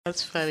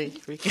That's funny.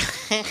 We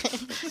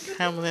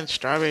come in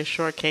strawberry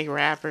shortcake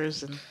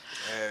wrappers and.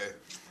 Hey,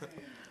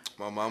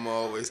 my mama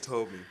always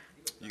told me,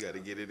 you got to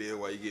get it in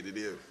while you get it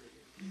in,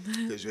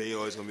 because you ain't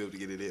always gonna be able to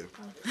get it in.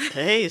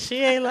 Hey,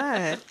 she ain't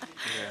lying.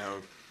 Yeah.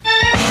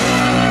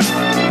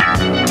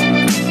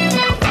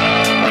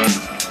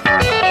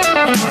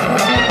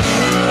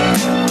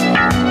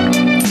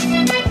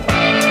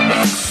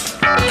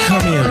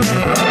 Come here,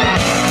 man.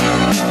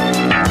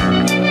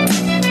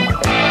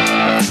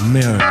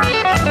 Mirror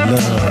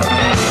love.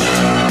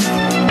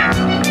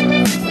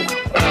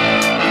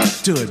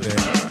 Do it, man.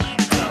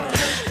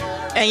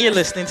 And you're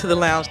listening to the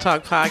Lounge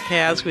Talk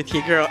Podcast with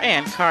your girl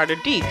Ann Carter,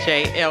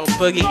 DJ L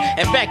Boogie.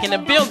 And back in the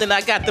building,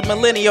 I got the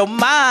Millennial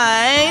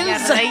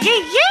Minds. And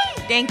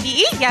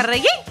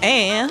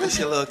It's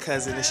your little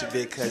cousin, it's your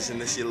big cousin,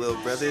 it's your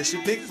little brother, it's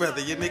your big brother,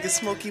 your nigga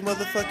Smokey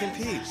motherfucking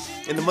P.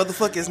 And the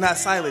motherfucker is not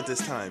silent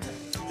this time.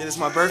 It is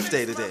my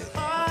birthday today.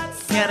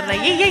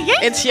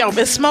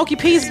 it's Smokey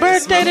P's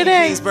birthday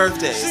today. P's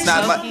birthday. It's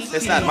not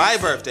my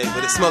birthday,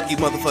 but it's Smokey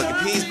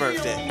motherfucking P's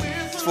birthday.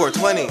 It's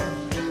 420.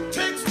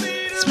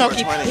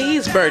 Smokey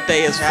P's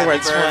birthday is Happy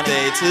 420.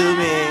 birthday to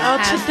me. Oh,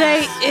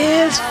 today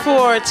is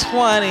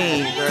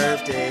 420. Happy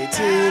birthday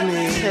to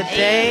me.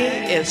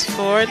 Today is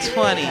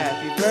 420.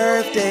 Happy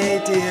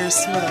birthday, dear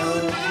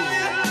Smokey.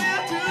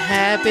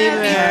 Happy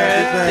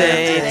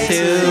birthday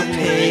to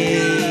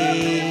me.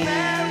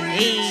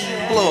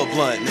 Blow a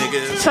blunt,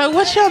 nigga. So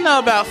what y'all know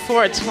about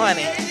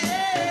 420?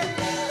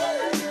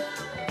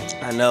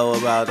 I know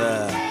about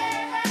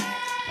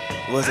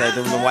what's that?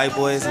 The white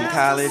boys in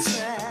college.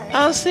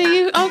 Oh, see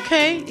you.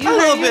 Okay, you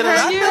heard about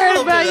that.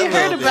 You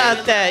heard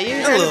about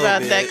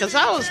that because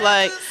I was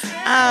like,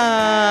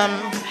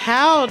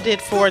 how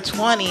did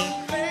 420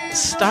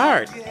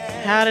 start?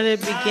 How did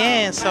it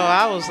begin? So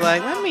I was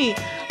like, let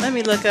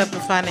me look up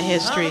and find the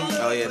history.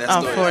 Oh yeah,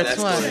 on that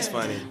story is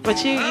funny.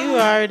 But you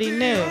already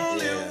knew.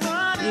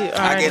 Yeah.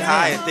 I get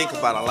high and think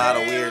about a lot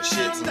of weird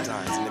shit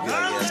sometimes, and it be like,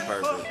 yeah, that's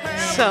perfect.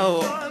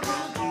 So,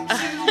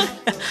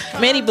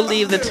 many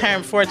believe the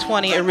term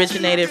 420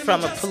 originated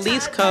from a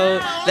police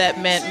code that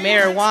meant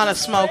marijuana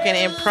smoking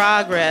in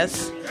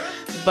progress.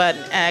 But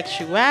in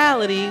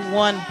actuality,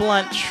 one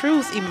blunt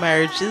truth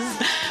emerges.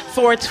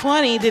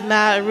 420 did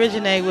not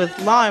originate with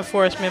law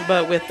enforcement,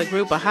 but with a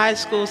group of high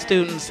school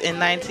students in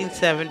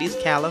 1970s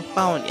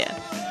California.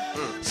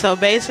 So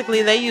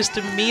basically, they used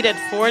to meet at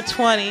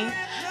 420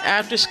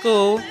 after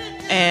school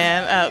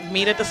and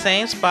meet at the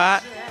same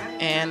spot,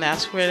 and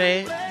that's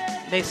where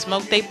they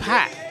smoked their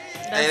pot.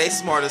 Hey, they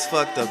smart as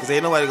fuck though, because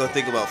ain't nobody gonna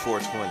think about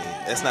 420.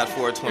 It's not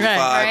 425.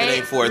 Right. It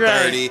ain't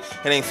 430.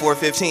 It ain't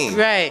 415.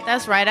 Right.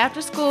 That's right after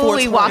school.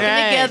 We walking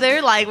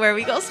together like where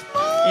we go smoke.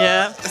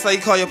 Yeah. It's like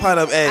you call your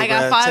partner up. Hey, I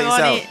got bro, 5 check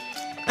on this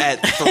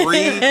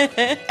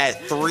it.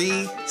 At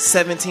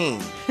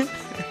 3:17.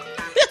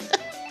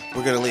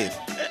 We're gonna leave.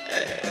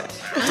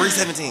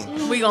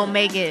 3:17. We gonna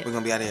make it. We're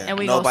gonna be out of here. And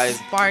we gonna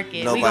spark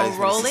it. We gonna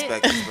roll it.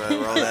 Us, bro.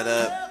 Roll that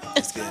up.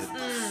 It's good.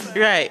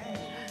 Right.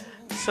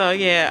 So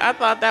yeah, I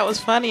thought that was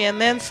funny.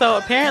 And then so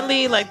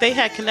apparently like they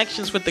had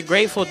connections with the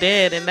Grateful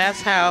Dead, and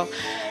that's how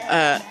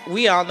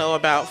we all know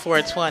about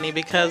 420,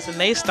 because when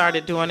they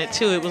started doing it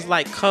too, it was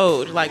like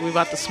code, like we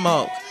about to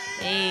smoke.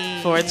 Hey.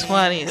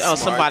 420. Oh,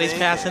 somebody's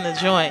passing the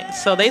joint.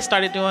 So they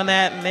started doing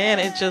that, and then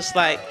it just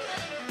like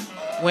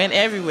went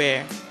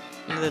everywhere.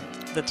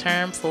 The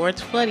term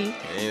 420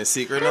 ain't a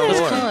secret no was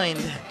more. coined.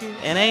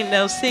 It ain't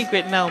no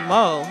secret no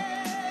more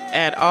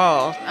at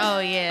all. Oh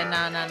yeah,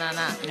 nah.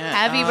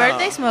 Happy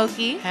birthday,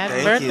 Smokey.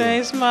 Happy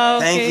birthday,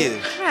 Smokey. Thank you.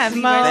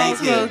 Happy birthday,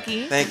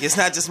 Smokey. Thank you. It's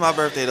not just my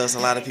birthday though. It's a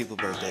lot of people's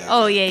birthday.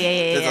 Oh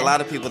yeah. There's a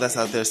lot of people that's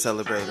out there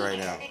celebrating right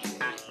now.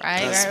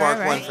 Right.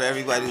 Spark one for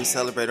everybody who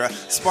celebrates right.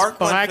 Spark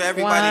one for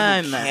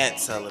everybody who can't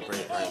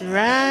celebrate right now.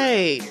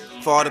 Right.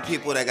 For all the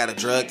people that got a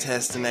drug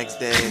test the next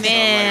day.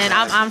 Man,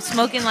 I'm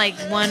smoking like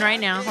one right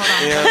now. Hold on.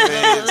 Yeah,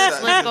 man.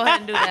 Let's go ahead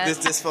and do that.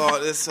 This for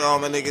all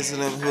my niggas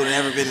who have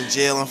never been in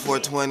jail on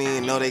 420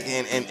 and know they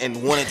can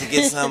and wanted to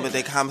get some, but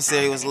their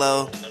commissary was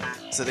low,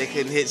 so they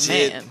couldn't hit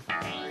shit. Man.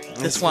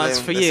 This one's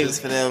for you. This is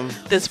for them.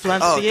 This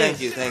blunt's for you. Oh,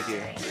 thank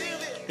you.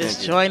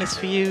 This joint is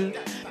for you.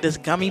 This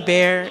gummy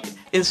bear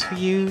is for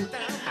you.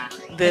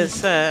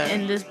 This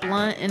and this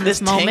blunt in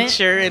this moment.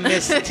 tincture and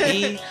this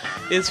tea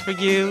is for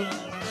you.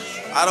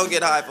 I don't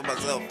get high for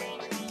myself.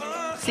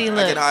 See,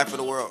 look. I get high for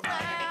the world.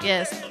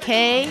 Yes,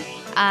 KIL.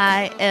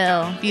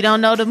 If you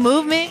don't know the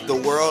movement, the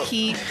world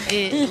keep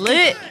it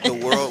lit. The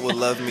world will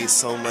love me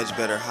so much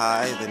better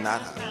high than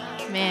not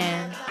high.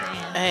 Man.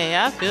 Hey,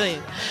 I feel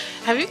you.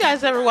 Have you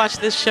guys ever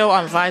watched this show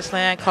on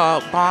Viceland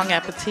called Bong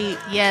Appetit?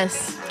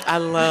 Yes. I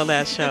love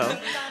that show.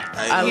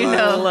 I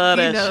love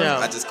that show.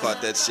 I just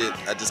caught that shit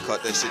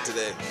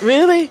today.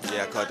 Really?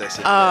 Yeah, I caught that shit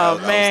today. Oh,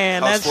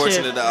 man. I was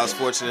fortunate enough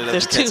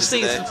There's to catch 2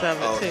 seasons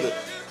today. of it, too.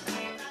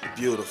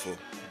 Beautiful.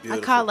 I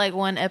caught like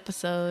one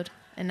episode,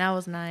 and that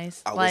was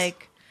nice.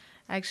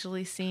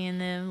 Actually seeing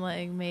them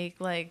like make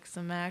like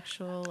some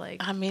actual like.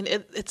 I mean,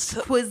 it's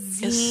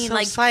cuisine, it's so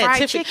like scientific.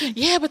 fried chicken.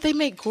 Yeah, but they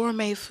make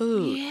gourmet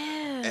food.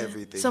 Yeah.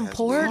 Everything Some has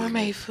pork. weed in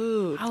Gourmet it.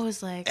 food. I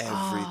was like,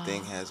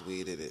 Everything has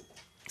weed in it.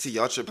 See,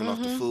 y'all tripping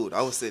off the food.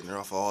 I was sitting there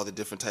off of all the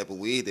different type of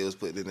weed they was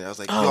putting in there. I was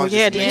like, Oh y'all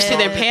yeah, just did you mix see all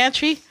their that?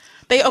 pantry?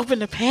 They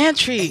opened the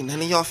pantry. Ain't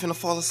none of y'all finna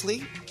fall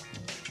asleep.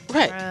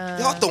 Right.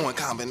 Y'all throwing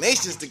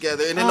combinations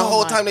together, and then the Oh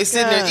whole my time they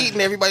sitting there God.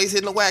 eating, everybody's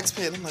hitting the wax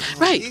pen. I'm like, oh,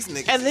 Right. these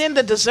niggas. And then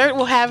the dessert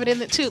will have it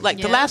in it too. Like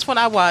the Yeah. last one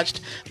I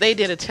watched, they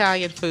did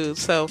Italian food.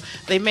 So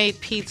they made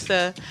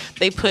pizza.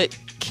 They put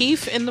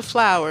keef in the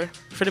flour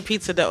for the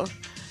pizza dough.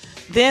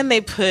 Then they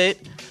put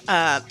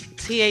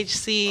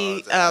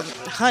THC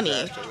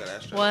honey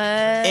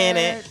what? in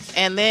it.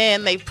 And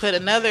then they put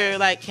another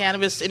like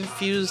cannabis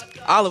infused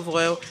olive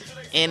oil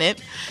in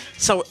it.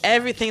 So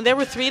everything, there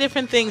were 3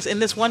 different things in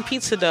this one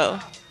pizza dough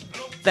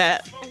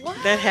that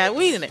had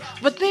weed in it.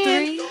 But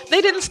then 3?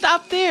 they didn't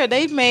stop there.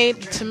 They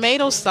made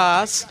tomato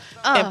sauce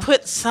and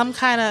put some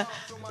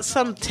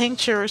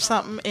tincture or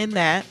something in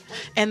that.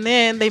 And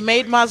then they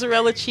made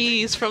mozzarella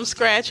cheese from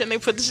scratch and they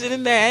put this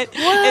in that.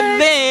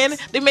 And then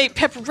they made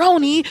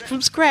pepperoni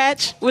from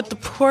scratch with the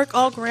pork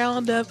all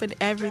ground up and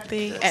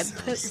everything and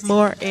put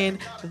more in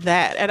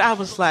that. And I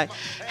was like,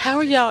 how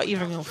are y'all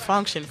even going to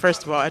function,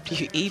 first of all, after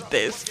you eat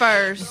this?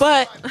 First.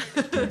 But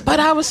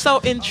I was so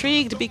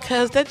intrigued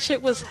because that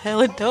shit was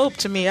hella dope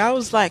to me. I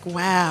was like,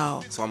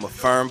 wow. So I'm a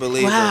firm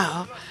believer.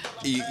 Wow.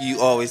 You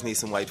always need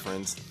some white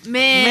friends.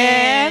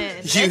 Man.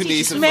 You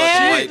need some fucking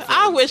Man, white friends.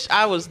 I wish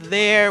I was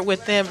there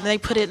with them. They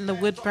put it in the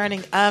wood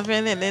burning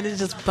oven, and then it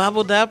just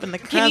bubbled up, and the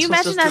crust Can you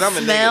was imagine just that I'm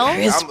a smell? nigga.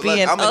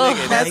 crispy and I'm a oh nigga.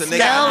 my That's a nigga. Smell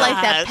God.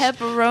 like that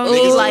pepperoni,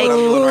 Niggas, like what I'm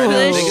doing right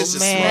now. kush Niggas just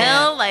man.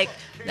 smell, like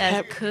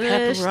that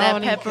kush,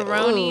 that pepperoni.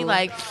 pepperoni, Ooh.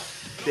 like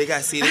They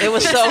got see. It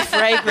was so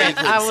fragrant.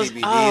 put I was,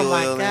 CBD oh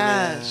my oil in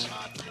gosh. there.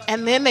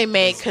 And then they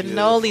made It's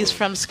cannolis beautiful.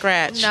 from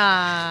scratch.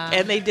 nah.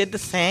 And they did the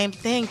same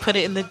thing, put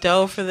it in the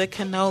dough for the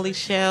cannoli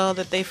shell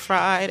that they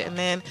fried, and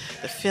then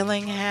the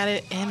filling had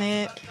it in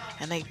it,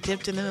 and they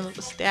dipped it in the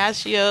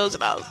pistachios,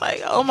 and I was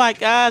like, oh my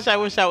gosh, I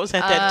wish I was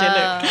at that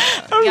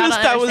dinner. I Y'all wish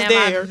don't I was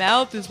understand, there. my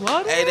mouth is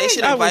watering. Hey, they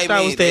should I wish invite I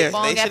me. was there.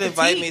 Bon They should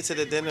invite appetit. me to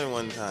the dinner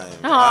one time.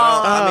 Oh.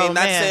 I mean, Oh,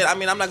 not man. saying. I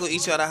mean, I'm not gonna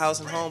eat you at a house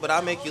and home, but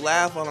I'll make you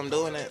laugh while I'm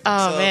doing it.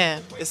 Oh, So,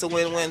 man. it's a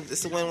win-win.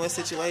 It's a win-win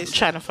situation.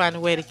 Trying to find a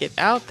way to get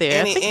out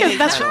there. Any I think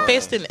that's kind of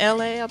based in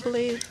LA, I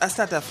believe. That's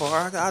not that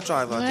far. I'll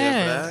drive out Man.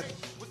 there for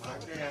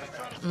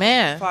that.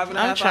 Man, 5.5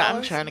 I'm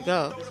hours? trying to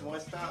go.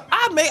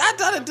 I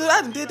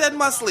done did that in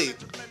my sleep.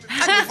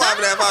 I can do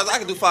 5.5 hours. I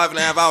can do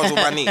 5.5 hours with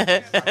my knee.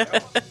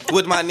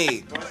 With my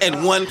knee.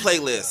 And one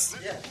playlist.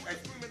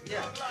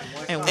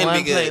 And And one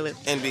be good.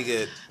 playlist. And be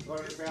good.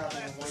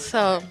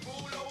 So,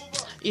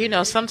 you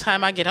know,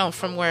 sometime I get home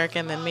from work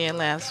and then me and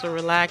Lance are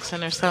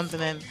relaxing or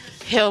something, and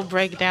he'll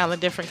break down the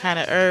different kind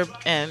of herb,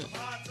 and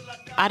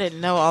I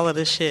didn't know all of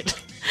this shit.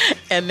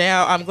 And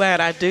now I'm glad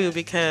I do,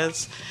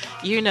 because,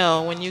 you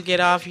know, when you get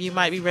off, you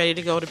might be ready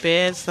to go to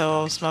bed,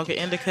 so smoke an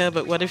indica,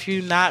 but what if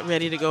you're not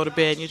ready to go to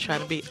bed and you're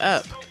trying to be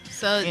up?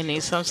 So, You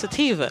need some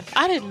sativa.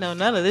 I didn't know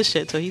none of this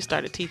shit till he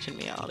started teaching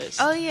me all this.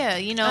 oh yeah,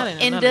 you know, I didn't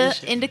know none of this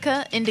shit.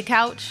 indica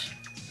couch.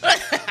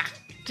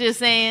 Just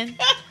saying.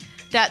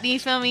 That, you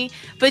feel me?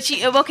 But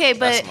okay, but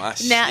That's my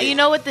now shit. you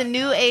know what the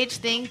new age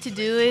thing to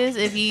do is.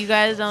 If you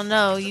guys don't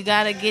know, you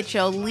gotta get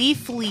your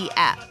Leafly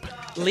app.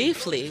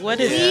 Leafly, what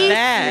is Yeah.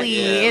 that? Leafly,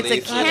 Yeah, it's Leafly.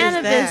 a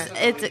cannabis.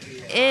 What is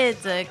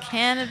It's a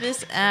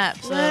cannabis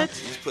app. So What?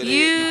 Just put in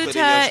your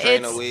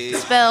strain of weed.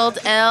 it's spelled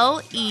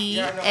LEAFLY,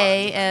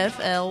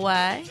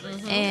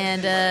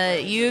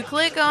 and you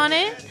click on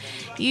it.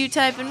 You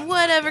type in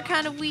whatever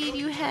kind of weed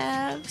you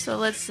have. So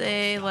let's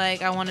say,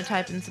 like, I want to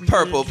type in some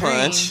Purple Blue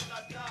Dream. Punch.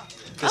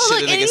 The Oh, shit look,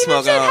 the and nigga even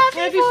smoking said on. happy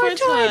Happy 420.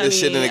 420. The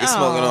shit the nigga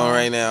smoking on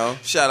right now.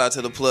 Shout out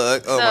to the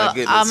plug. Oh So my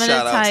goodness. I'm gonna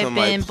Shout out to type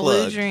my in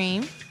plug. Blue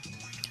Dream.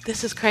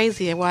 This is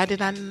crazy. Why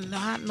did I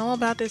not know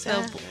about this So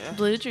app?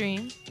 Blue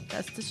Dream,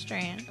 that's the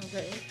strand.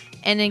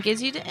 And it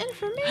gives you the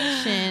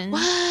information.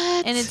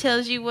 What? And it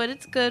tells you what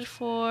it's good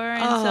for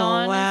and Oh, so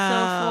on wow.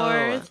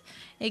 and so forth.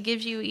 It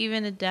gives you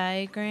even a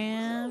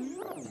diagram.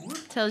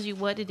 Tells you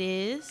what it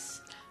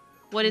is,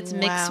 what it's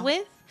mixed Wow.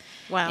 with.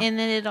 Wow. And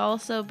then it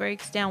also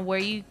breaks down where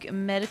you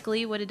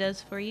medically what it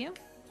does for you.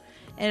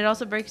 And it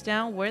also breaks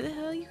down where the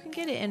hell you can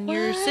get it and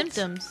your What?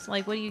 symptoms.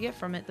 Like, what do you get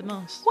from it the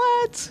most?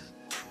 What?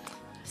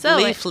 So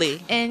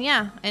Leafly. and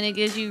yeah, and it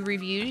gives you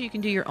reviews. You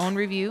can do your own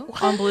review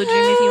on Blue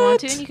Dream if you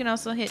want to, What? and you can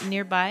also hit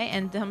nearby,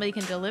 and somebody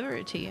can deliver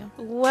it to you.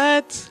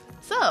 What?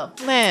 So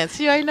Lance,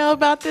 you already know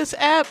about this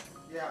app?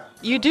 Yeah.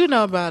 You do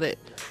know about it.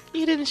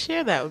 You didn't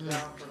share that with me.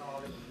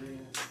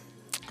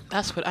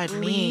 That's what I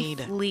need.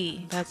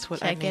 Leafly. That's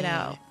what I Check need. it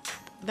out.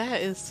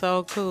 That is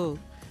so cool.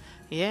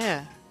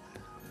 Yeah.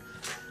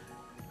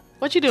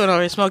 What you doing over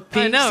here, Smoke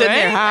Pete? I know, Sitting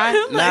there right?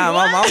 high? Nah,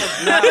 my mama.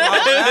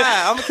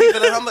 I'm gonna keep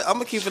it. I'm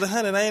gonna keep it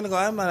 100. I ain't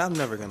gonna. I'm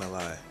never gonna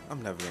lie.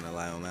 I'm never gonna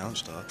lie on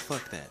Lounge Dog.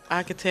 Fuck that.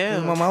 I could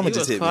tell. My mama You just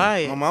was hit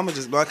quiet. me. My mama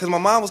just because my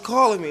mom was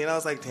calling me and I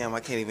was like, damn,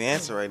 I can't even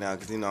answer right now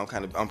because you know I'm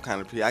kind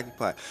of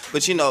preoccupied.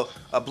 But you know,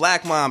 a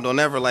black mom don't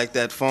ever like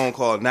that phone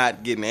call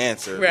not getting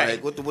answered.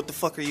 Right. Like, what the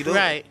fuck are you doing?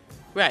 Right.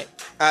 Right.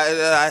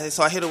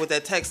 So I hit her with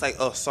that text like,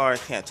 oh, sorry, I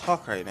can't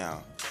talk right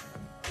now.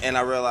 and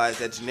I realized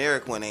that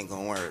generic one ain't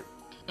gonna work.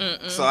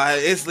 So I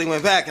instantly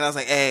went back and I was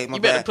like, "Hey, my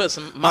You better bad. put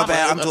some My mama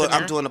bad. up in I'm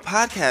there. doing a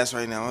podcast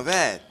right now. My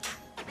bad."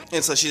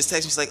 And so she just texted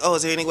me. She's like, "Oh,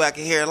 is there any way I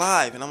can hear it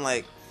live?" And I'm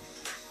like,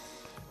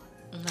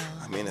 No.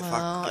 I mean, if Well,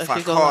 I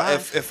you go call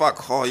live. if I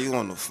call you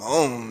on the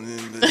phone,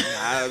 then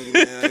I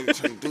ain't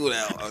trying to do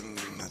that. I'm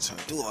not trying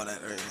to do all that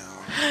right now.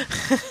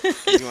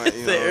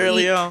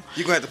 Early on.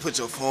 You're gonna have to put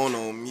your phone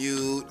on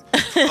mute.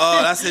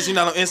 Oh, that says you're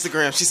not on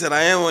Instagram. She said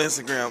I am on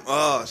Instagram.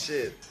 Oh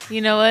shit.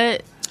 You know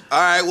what? All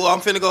right, well,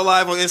 I'm finna go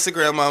live on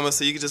Instagram, mama,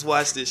 so you can just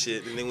watch this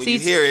shit. And then when See, you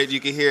hear it, you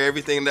can hear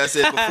everything that I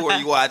said before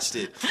you watched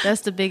it.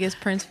 That's the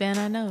biggest Prince fan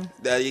I know.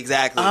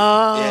 Exactly.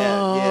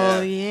 Oh,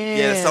 yeah.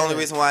 Yeah, that's the only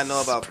reason why I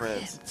know about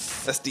Prince.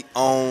 That's the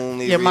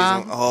only Your reason.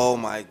 mom? Oh,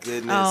 my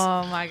goodness.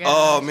 Oh my god.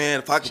 Oh,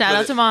 man, if I could Shout put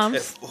out it, to moms.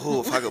 If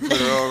I could put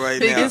her on right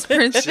now. Biggest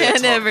Prince she'll fan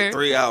talk ever. For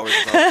 3 hours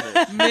about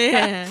Prince.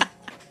 Man.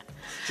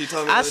 She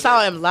told me I the saw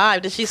other day, him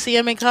live. Did she see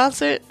him in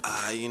concert?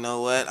 You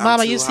know what?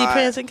 Mama, I'm too you see high.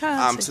 Prince in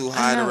concert. I'm too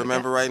high I to know.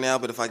 remember right now,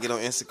 but if I get on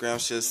Instagram,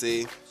 she'll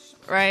see.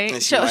 Right?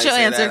 And she She'll might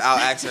say answer. that. I'll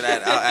ask her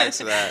that. I'll ask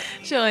her that.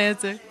 She'll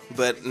answer.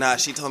 But nah,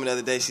 she told me the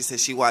other day, she said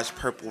she watched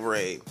Purple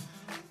Rain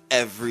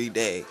every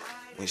day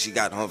when she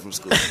got home from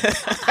school.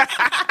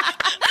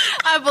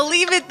 I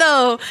believe it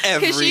though,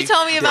 because she Every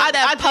told me about day.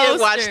 that I poster. did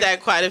watch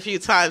that quite a few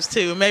times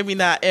too. Maybe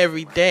not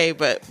every day,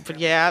 but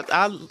yeah,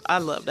 I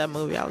love that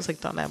movie. I was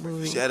hooked on that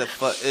movie. She had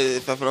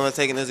if I'm not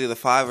taking this, either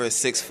 5 or a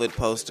 6 foot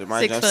poster.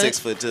 Mind you, I'm 6 6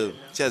 foot too.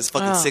 She has a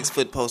fucking Oh. 6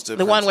 foot poster.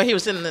 The one where he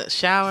was in the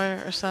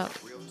shower or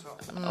something.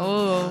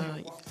 Oh,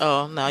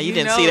 Oh no, you You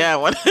didn't know. see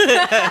that one.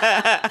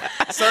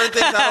 certain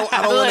things I don't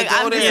want to look, go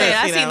I'm there. just saying,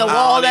 I See seen that the one.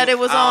 wall that it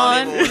was on.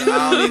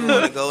 I don't even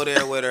want to go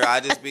there with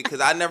her.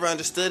 Because I never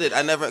understood it.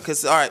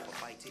 Because all right,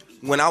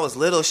 when I was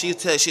little, she'd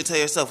tell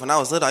herself, when I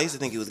was little, I used to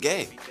think he was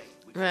gay.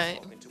 Right.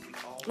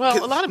 Well,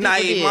 a lot of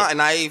people did.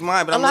 Naive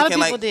mind, but A I'm lot of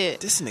looking people like,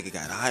 did. this nigga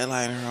got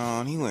eyeliner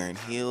on, he wearing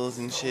heels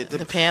and shit.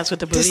 The pants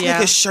with the This booty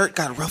out. nigga's shirt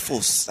got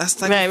ruffles. That's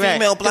like Right, a right.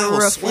 female The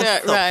blouse. What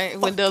Right, the right.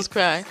 fuck? Windows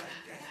cry.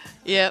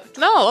 Yeah.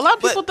 No, a lot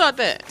of But- people thought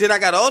that. Then I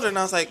got older and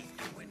I was like,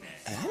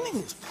 that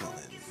nigga was pulling.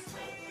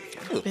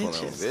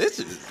 Bitches.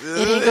 Bitches.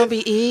 It ain't gonna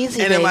be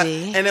easy, And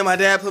baby. then my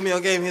dad put me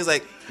on game. He was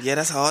like, yeah,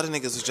 that's how all the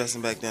niggas was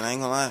dressing back then. I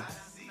ain't gonna lie.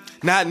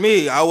 Not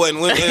me. I wasn't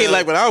with He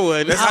like, but I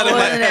wouldn't. That's how I them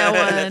wasn't that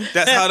one.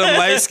 That's how them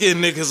light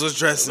skinned niggas was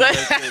dressing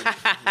back then.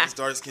 These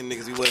dark skinned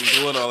niggas, we wasn't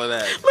doing all of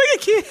that. Look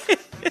at kid.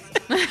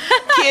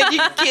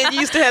 Kid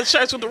used to have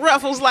shirts with the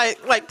ruffles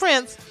like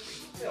Prince.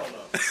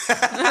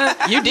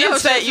 You did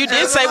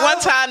say one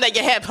time that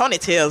you had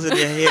ponytails in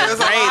your hair, There's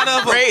a lot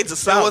of them. braids or There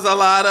something. was a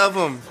lot of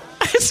them.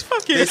 It's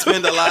fucking.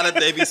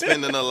 They be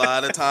spending a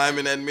lot of time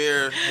in that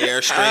mirror,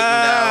 hair straightened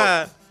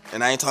out.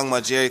 And I ain't talking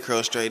about Jerry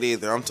curl straight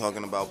either. I'm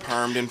talking about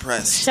permed and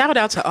pressed. Shout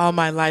out to all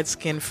my light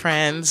skinned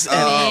friends and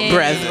Oh,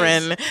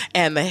 brethren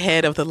and the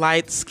head of the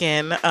light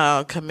skin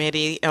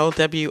committee,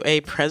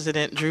 LWA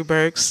President Drew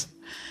Burks.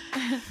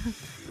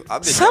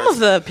 I've been Some there. of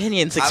the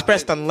opinions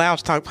expressed on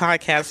Lounge Talk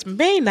podcast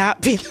may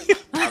not be.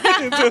 I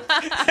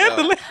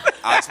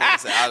just want to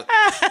say,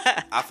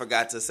 I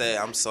forgot to say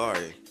I'm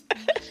sorry.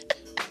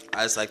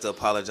 I just like to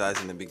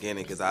apologize in the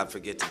beginning because I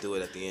forget to do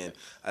it at the end.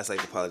 I just like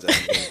to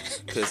apologize again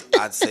because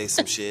I'd say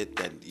some shit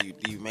that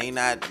you may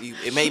not.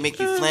 It may make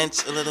you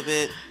flinch a little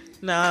bit,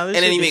 No, this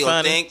and then should you be may go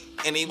funny. think,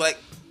 and he be like,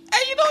 "Hey,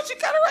 you know what? You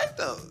kind of right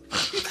though.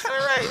 You kind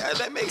of right.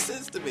 That makes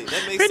sense to me.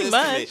 That makes Pretty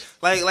sense to me.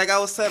 much. Like I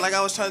was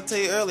trying to tell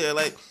you earlier.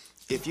 Like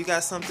if you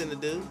got something to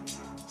do,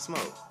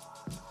 smoke.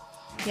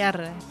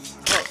 Yeah.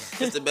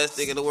 It's the best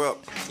thing in the world.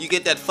 You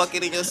get that fuck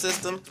it in your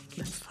system.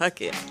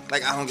 Fuck it.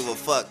 Like, I don't give a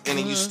fuck. And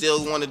then you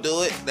still want to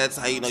do it. That's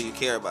how you know you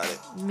care about it.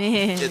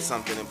 Man. It's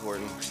something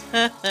important.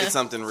 It's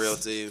something real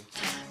to you.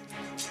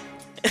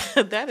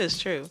 That is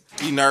true.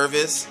 You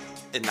nervous?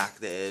 It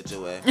knocked the edge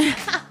away.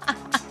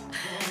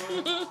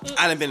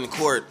 I done been in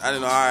court. I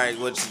didn't know, all right,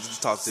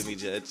 just talk to me,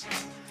 judge.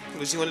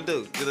 What you want to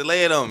do? Just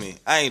lay it on me.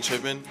 I ain't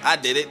tripping. I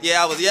did it.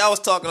 I was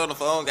talking on the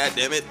phone. God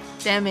damn it.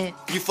 Damn it.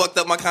 You fucked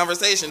up my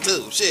conversation,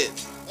 too. Shit.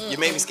 You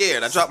made me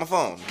scared. I dropped my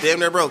phone. Damn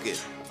near broke it.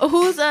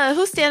 Whose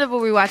stand up were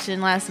we watching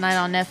last night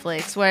on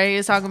Netflix where he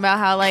was talking about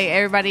how like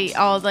everybody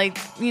all like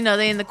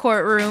they in the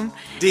courtroom.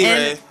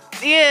 D-Ray. And-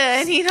 Yeah,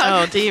 and he Oh,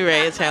 talking,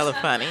 D-Ray is hella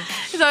funny.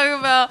 he's talking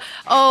about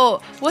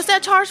what's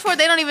that charge for?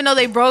 They don't even know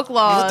they broke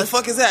laws. What the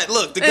fuck is that?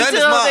 Look, the gun is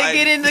Until mine. they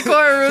get in the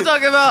courtroom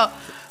talking about.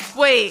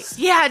 Wait,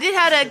 yeah, I did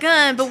have that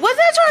gun, but what's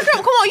that charge?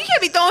 Come on, you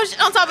can't be throwing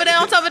shit on top of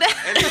that, on top of that.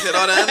 And he said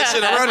all that other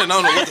shit around it. I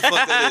don't know what the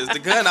fuck that is. The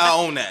gun, I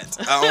own that.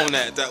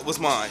 That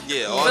was mine.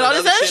 Yeah. All But that all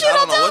other this other shit, shit I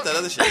don't on know top? what that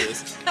other shit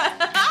is.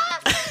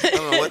 I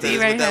don't know what that is.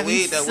 D-Ray But that had me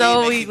weed,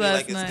 so make weak you feel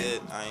like last it's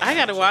night. good. I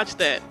gotta watch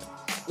that.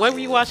 Where were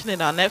you watching it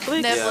on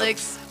Netflix?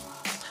 Netflix.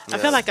 I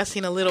feel like I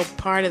seen a little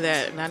part of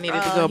that, and I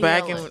needed to Oh, go he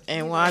back hella-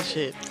 and watch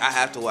it. I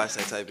have to watch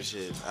that type of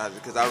shit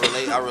because I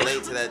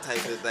relate to that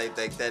type of like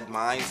that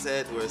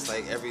mindset where it's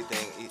like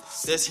everything.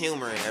 There's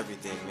humor in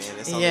everything, man.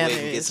 That's the only Yeah, way you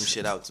there can get is. some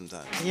shit out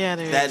sometimes. Yeah,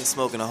 there That and is.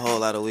 smoking a whole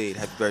lot of weed.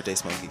 Happy birthday,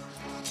 Smokey.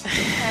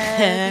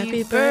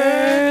 Happy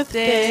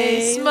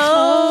birthday,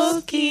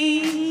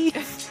 Smokey.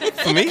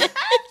 For me?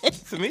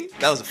 For me,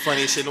 that was the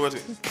funniest shit in the world.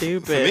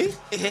 Stupid.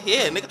 For me,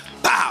 yeah, nigga,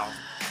 pow.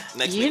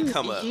 Next nigga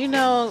come up. You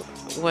know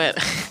what?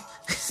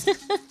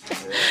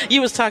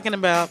 You was talking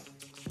about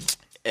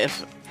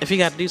if you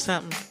got to do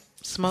something,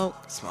 smoke.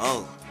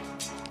 Smoke.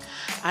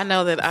 I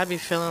know that I'd be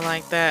feeling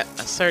like that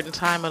a certain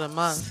time of the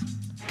month.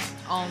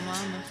 Oh,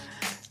 mama.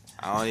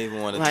 I don't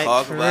even want to Like,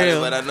 talk for about real.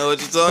 it, but I know what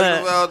you're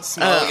talking about.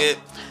 Smoke it.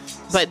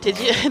 But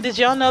did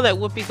y'all know that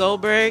Whoopi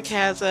Goldberg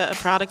has a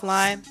product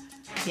line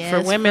Yes,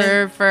 for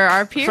women for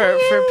our period.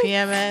 for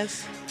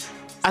PMS?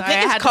 I Sorry, think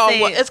I had it's to called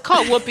say it. it's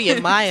called Whoopi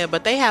and Maya,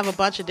 but they have a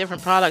bunch of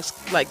different products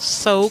like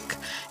soak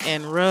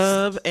and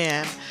rub,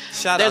 and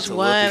Shout out there's to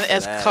one Whoopi for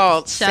that's that.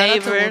 called Shout out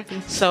to Savor.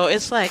 Whoopi. So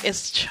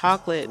it's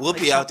chocolate.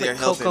 Whoopi like out there chocolate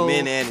helping cocoa,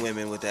 men and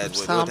women with that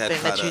something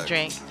product. that you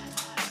drink.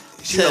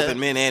 She's to- helping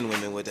men and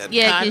women with that.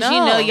 Yeah, I because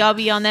know. y'all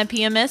be on that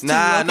PMS too.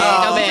 Nah, okay? no,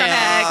 Don't be trying to man.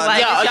 act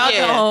like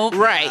y'all don't.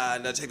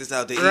 Right. No, check this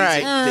out. The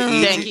Right.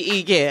 Thank easy,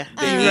 you. Yeah.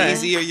 the Right.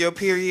 easier your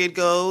period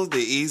goes, the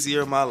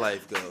easier my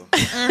life goes.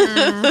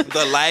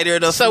 The lighter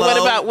the So flow. what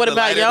about the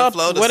lighter y'all? the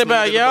flow, the What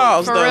about smoother the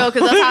y'all's boat. For though? real,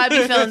 because that's how I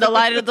be feeling. The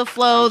lighter the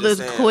flow, I'm the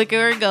just saying.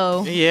 quicker it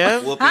go. Yeah.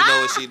 Whoopi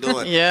know what she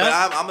doing. Yeah.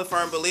 But I'm a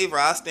firm believer.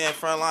 I stand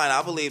front line.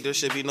 I believe there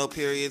should be no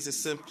periods.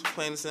 It's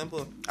plain and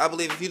simple. I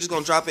believe if you're just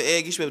gonna drop an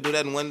egg, you should be able to do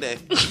that in one day.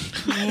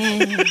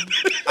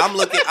 I'm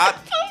looking. I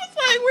was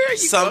like, where are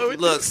you going?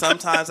 Look.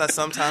 Sometimes I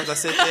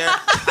sit there.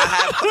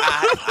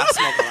 I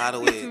smoke a lot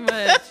of weed.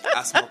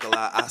 I smoke a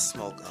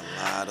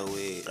lot of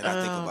weed, and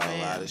I think about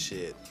a lot of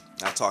shit.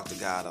 I talk to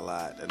God a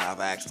lot, and I've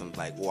asked him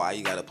like, why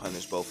you gotta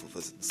punish both of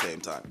us at the same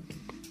time?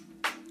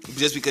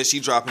 Just because she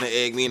dropping an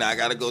egg mean I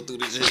gotta go through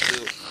this shit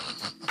too?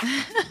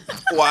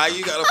 Why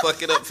you gotta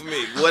fuck it up for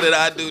me? What did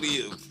I do to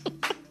you?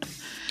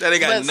 That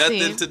ain't got But nothing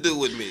see, to do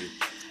with me.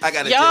 I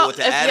gotta deal Y'all, with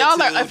the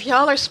attitude. if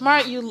y'all are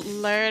smart, you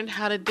learn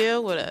how to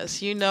deal with us.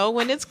 You know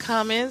when it's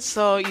coming,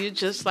 so you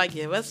just like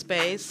give us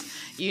space.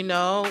 You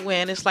know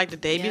when it's like the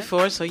day Yep.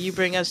 before, so you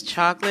bring us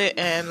chocolate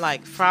and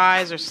like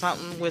fries or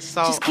something with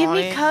salt Just give on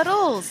me it,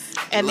 cuddles.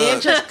 and then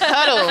Look. just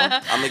cuddle,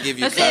 I'm gonna give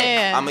you. That's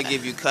it. I'm gonna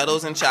give you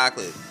cuddles and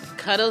chocolate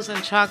cuddles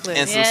and chocolate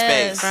and some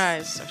Yes. space.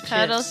 fries or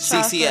Cuddles, chips.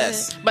 chocolate.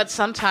 CCS. But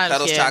sometimes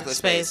Cuddles, yeah, chocolate,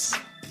 space.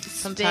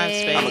 Sometimes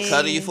space. I'm gonna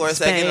cuddle you for a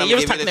second. Space. I'm You gonna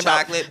was give you the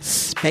talking about chocolate.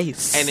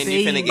 Space. And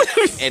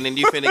then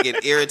you finna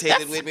get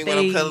irritated with me when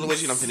I'm cuddling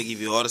with you. And I'm finna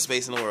give you all the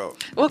space in the world.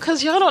 Well,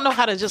 because y'all don't know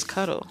how to just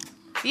cuddle.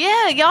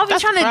 Yeah, y'all be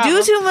That's trying the to do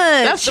problem. too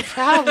much. That's the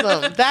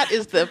problem. That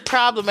is the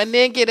problem. And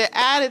then get an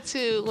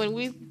attitude when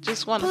we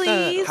just want to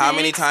Please. How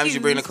many times you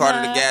bring the car to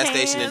the gas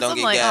station and don't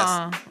get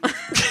gas?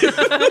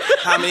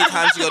 How many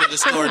times you go to the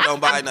store and don't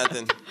buy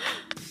nothing?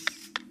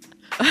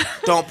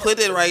 Don't put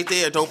it right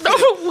there. Don't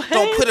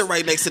put it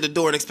right next to the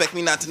door and expect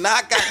me not to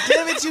knock. God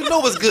damn it, you know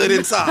what's good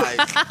inside.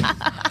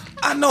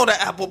 I know the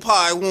apple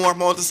pie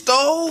warm on the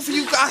stove.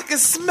 I can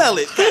smell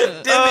it.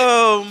 God damn it.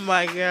 Oh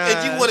my god!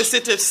 And you want to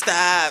sit there,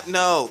 stop?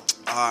 No.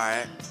 All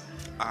right.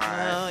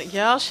 Well,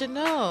 y'all should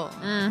know.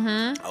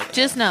 Okay.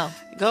 Just know.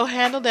 Go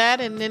handle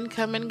that and then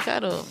come and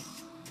cuddle.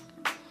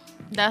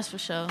 That's for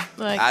sure.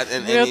 Like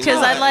And real you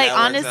Because know I that- like, that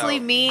works honestly,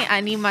 out. me,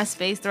 I need my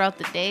space throughout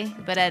the day.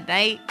 But at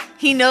night,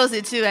 he knows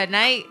it too. At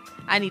night,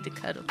 I need to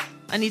cuddle.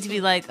 I need to be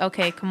like,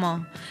 okay, come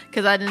on.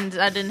 Because I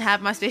didn't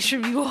have my space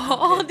from you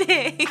all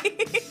day.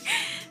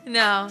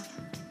 No.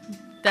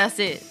 That's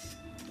it.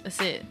 That's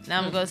it. Now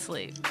I'm going to go to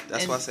sleep.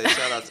 That's And- why I say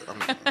shout out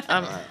to.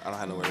 I don't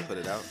have nowhere to put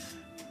it out.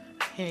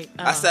 Hey,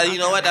 I said, you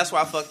know what? That's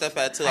where I fucked up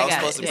at too. I I was got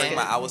supposed it. to bring Yeah.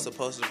 my. I was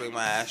supposed to bring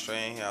my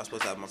ashtray in here. I was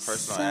supposed to have my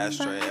personal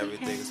ashtray.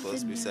 Everything is supposed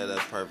to be set up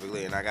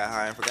perfectly, and I got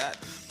high and forgot.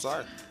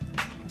 Sorry.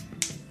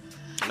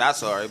 Not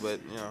sorry,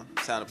 but you know,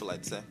 sounded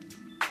polite to say.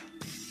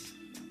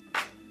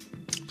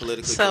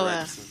 Politically So,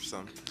 correct.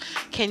 So.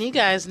 can you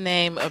guys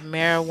name a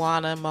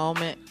marijuana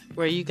moment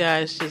where you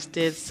guys just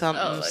did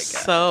something Oh my God.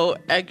 so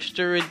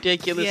extra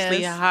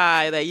ridiculously Yes.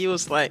 high that you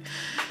was like,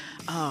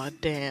 oh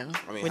damn,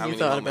 I mean, when how you many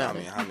thought moments- about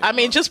it? how many I mean,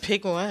 moments? just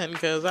pick one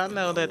because I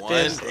know that One?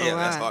 there's a Yeah,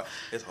 that's lot. hard.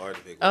 It's hard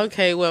to pick one.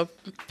 Okay, well,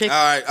 pick.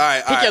 All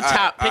right. Pick your all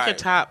top. right, Pick your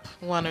top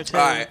one or two.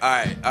 All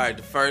right.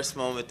 The first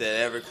moment that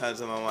ever comes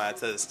to my mind, I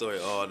tell the story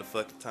all the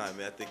fucking time,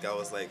 man. I think I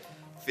was like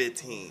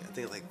 15. I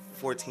think like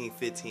 14,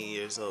 15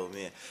 years old,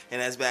 man.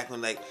 And that's back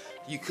when like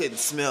you couldn't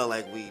smell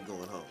like weed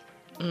going home.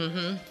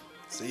 Mm-hmm.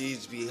 So you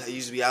used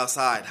to be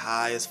outside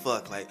high as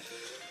fuck. Like,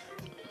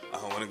 I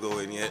don't want to go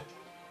in yet.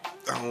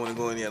 I don't want to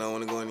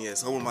go in yet.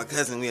 So with my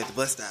cousin, we at the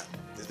bus stop.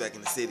 It's back in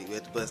the city. We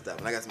at the bus stop.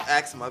 And I got some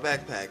axe in my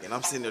backpack. And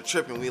I'm sitting there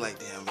tripping. We like,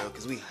 damn, bro,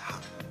 because we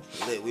hot.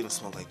 Lit. We done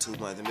smoked like 2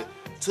 blunts. And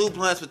 2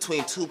 blunts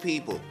between 2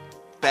 people.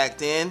 Back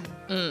then.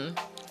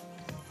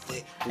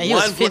 Wait, And you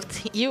was blunt-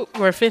 15. You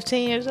were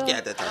 15 years old. Yeah,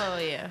 at that time. Oh,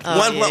 yeah. Oh,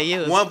 one, yeah, blunt, you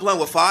was- one blunt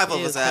with 5 of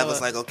you us, was I was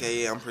cold. like,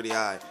 okay, yeah, I'm pretty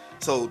high.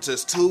 So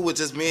just 2 with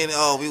just me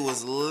and we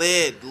was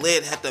lit,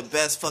 had the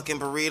best fucking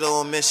burrito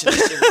on mission.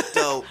 This shit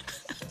was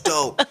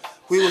dope.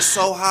 We was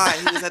so high.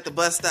 He was at the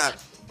bus stop.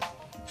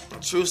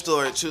 True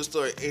story.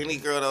 Any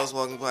girl that was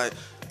walking by,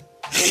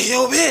 hey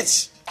yo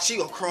bitch, she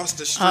go cross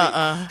the street.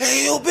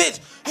 Hey yo bitch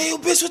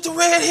with the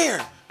red hair.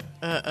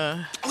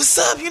 What's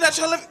up? You not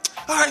trying to let me?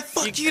 all right,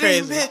 fuck you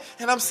crazy. then, man.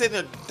 And I'm sitting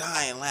there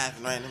dying,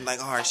 laughing, right? And I'm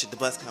like, all right, shit, the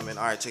bus coming.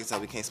 All right, check this out.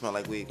 We can't smell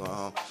like weed going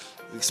home.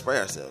 We can spray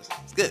ourselves.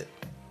 It's good.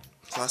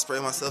 So I spray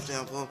myself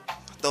down, boom. I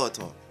throw it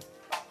to him.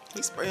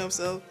 He spray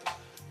himself.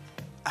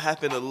 I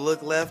happen to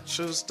look left,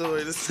 true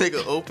story. This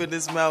nigga opened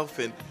his mouth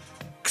and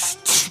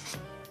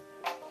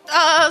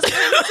Oh,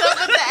 spray himself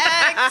with the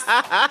axe.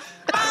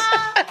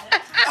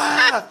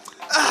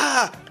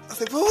 I was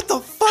like, what the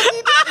fuck you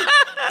doing?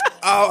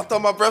 Oh, I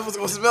thought my breath was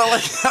gonna smell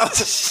like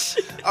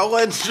I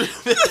wasn't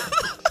tripping.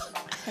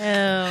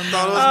 Hell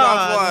Thought it was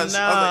Oh, mouthwash. no.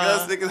 I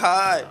was like, this nigga's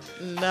high.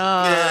 No.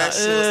 Yeah, that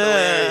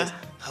shit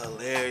was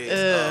hilarious.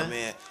 Ugh. Oh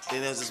man. Then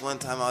there was this one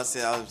time I was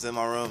in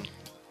my room.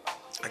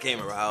 I can't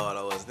remember how old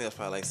I was. I think I was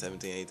probably like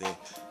 17, 18.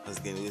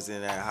 We was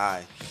in there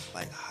high.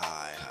 Like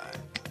high.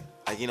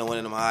 Like, you know, one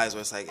of them highs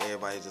where it's like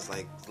everybody just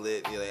like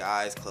lit, your like,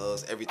 eyes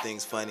closed,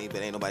 everything's funny,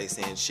 but ain't nobody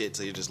saying shit,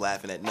 so you're just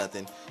laughing at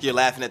nothing. You're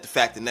laughing at the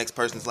fact the next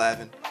person's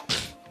laughing.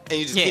 And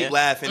you just keep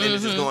laughing and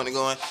it's just going and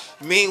going.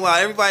 Meanwhile,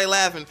 everybody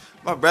laughing.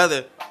 My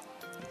brother,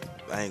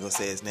 I ain't gonna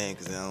say his name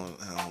because I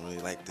don't really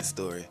like this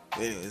story. But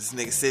anyway, this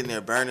nigga sitting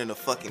there burning the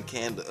fucking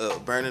candle,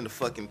 burning the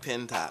fucking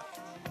pen top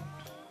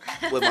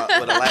with a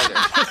lighter.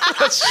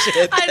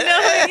 Shit. I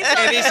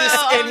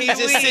know. And he's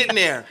just sitting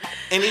there.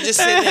 And he's just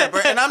sitting there.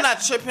 And I'm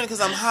not tripping because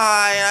I'm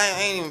high.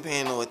 I ain't even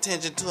paying no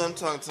attention to him.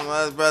 Talking to my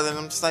other brother. And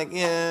I'm just like,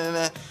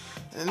 yeah.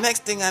 And the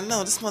next thing I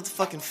know, this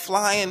motherfucking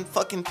flying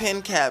fucking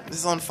pen cap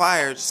is on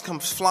fire. It just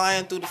comes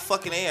flying through the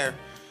fucking air.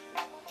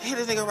 Hit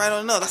this nigga right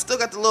on the nose. I still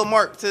got the little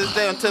mark to this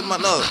day on the tip of my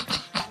nose.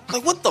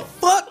 Like, what the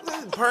fuck?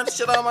 Burn the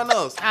shit out of my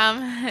nose.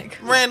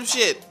 Random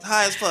shit.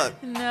 High as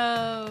fuck.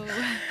 No.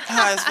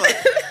 High as fuck.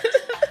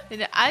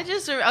 I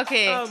just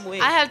okay. I'm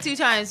weak. I have 2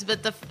 times,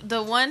 but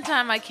the one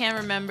time I can't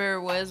remember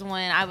was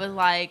when I was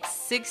like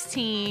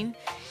 16,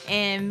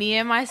 and me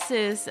and my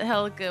sis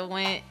Helga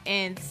went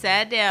and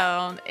sat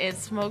down and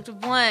smoked a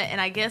blunt, and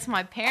I guess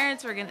my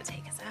parents were gonna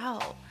take us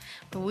out,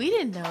 but we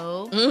didn't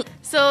know.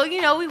 So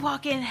you know, we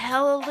walk in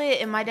hella lit,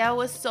 and my dad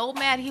was so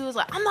mad. He was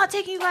like, "I'm not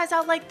taking you guys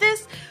out like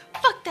this.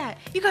 Fuck that.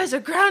 You guys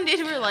are grounded."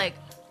 And we're like,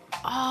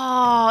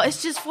 "Oh,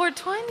 it's just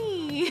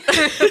 420."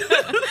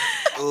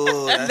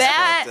 Ooh, that's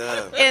That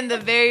fucked up. and the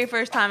very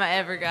first time I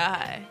ever got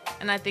high.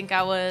 And I think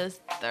I was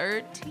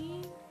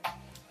 13,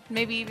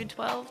 maybe even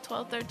 12,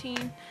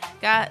 13.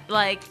 Got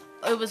like,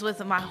 it was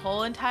with my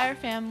whole entire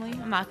family.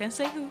 I'm not going to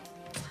say who.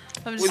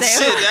 I'm just Well,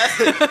 saying.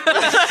 shit,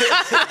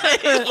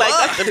 Like,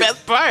 that's the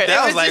best part.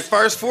 that was like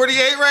first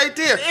 48 right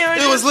there.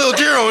 It was Lil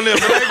Jero on there,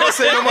 but I ain't gonna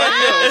say nobody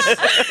else.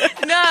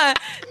 Nah,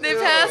 they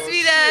passed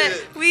me that.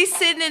 shit. We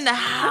sitting in the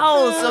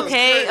house,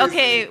 okay?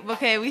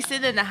 Okay, we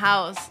sitting in the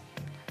house.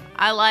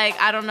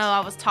 I don't know,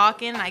 I was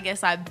talking, I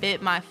guess I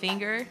bit my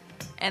finger,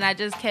 and I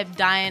just kept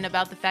dying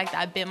about the fact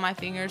that I bit my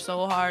finger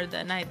so hard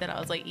that night that I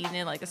was like eating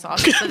it like a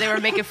sausage. So they were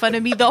making fun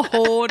of me the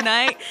whole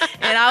night,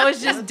 and I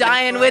was just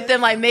dying with them,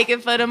 like making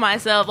fun of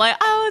myself, like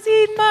I was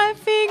eating my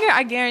finger.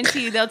 I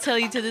guarantee you, they'll tell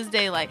you to this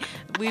day, like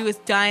we was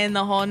dying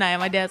the whole night.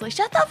 My dad's like,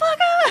 "Shut the fuck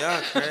up."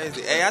 Y'all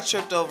crazy. Hey, I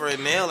tripped over a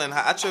nail in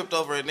high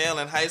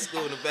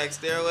school in the back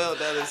stairwell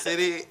down in the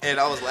city, and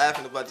I was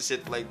laughing about the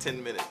shit for like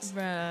 10 minutes.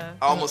 Bruh.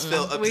 I almost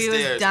fell up We the was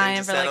stairs. dying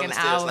and just for sat like on the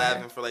an stairs hour.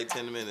 laughing for like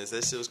 10 minutes.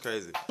 That shit was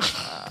crazy.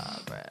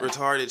 Bruh.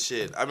 Retarded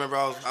shit. I remember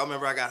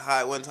I got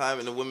high one time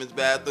in the women's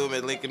bathroom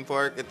at Lincoln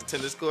Park at the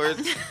tennis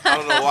courts. I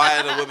don't know why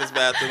in the women's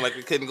bathroom, like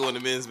we couldn't go in the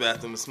men's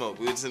bathroom and smoke.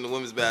 We were just in the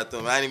women's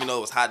bathroom. I didn't even know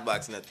it was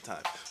hotboxing at the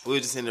time. We were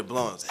just in there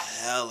blowing. It was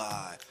hella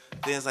high.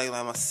 Then it's like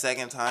my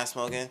second time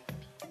smoking.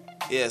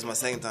 Yeah, it's my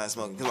second time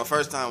smoking. Cause my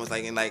first time was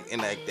like in the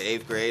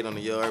 8th grade on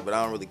the yard, but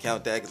I don't really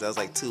count that because I was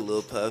like 2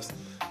 little puffs.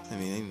 I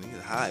mean, it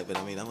was high, but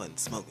I mean, I wasn't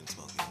smoking.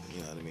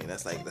 You know what I mean?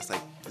 That's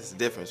the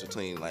difference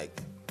between like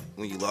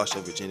when you lost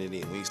your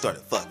virginity and when you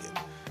started fucking.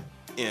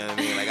 You know what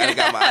I mean? Like I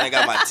done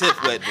got my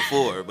tip wet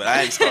before, but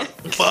I didn't start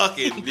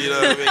fucking. You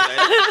know what I mean?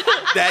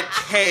 Like, that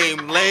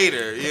came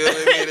later. You know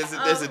what I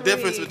mean? There's a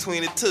difference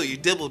between the two. You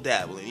dibble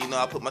dabbling. You know,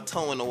 I put my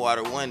toe in the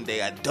water one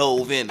day, I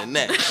dove in the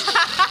next.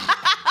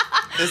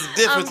 There's a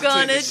difference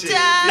between the shit.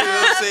 Die. You know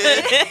what I'm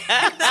saying?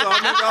 So I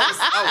remember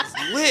I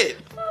was lit.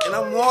 And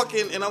I'm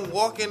walking, and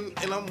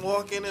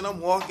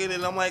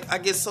I'm like, I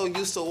get so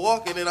used to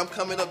walking, and I'm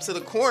coming up to the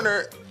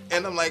corner,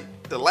 and I'm like,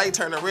 the light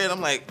turning red. I'm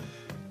like,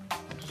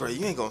 bro,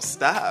 you ain't gonna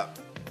stop.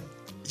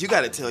 You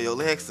gotta tell your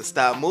legs to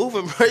stop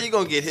moving, bro. You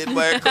gonna get hit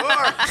by a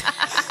car.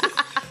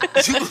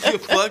 You gonna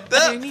get fucked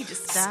up. You need to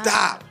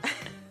stop.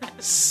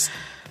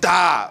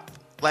 Stop.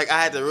 Like,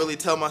 I had to really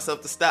tell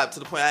myself to stop to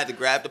the point I had to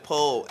grab the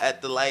pole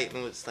at the light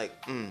and was like,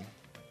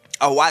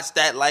 I watched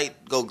that light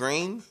go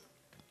green,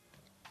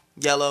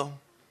 yellow,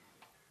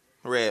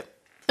 red.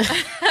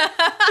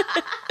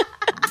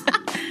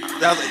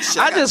 That was like,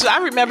 shit,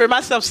 I remember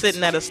myself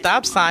sitting at a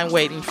stop sign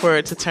waiting for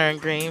it to turn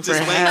green for Just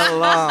waiting? hell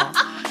long.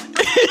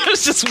 I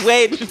was just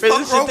waiting for Fuck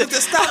this wrong shit with the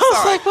to- stop I was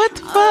sign? like, what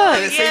the fuck?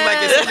 And it seemed like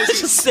as soon as you,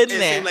 Just sitting it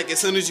there. seemed like as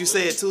soon as you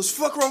say it too,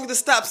 fuck wrong with the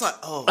stop sign.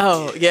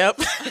 Oh, yep.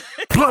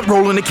 Blunt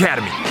Rolling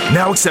Academy,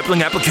 now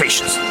accepting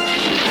applications.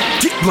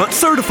 Get blunt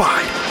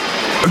certified.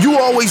 Are you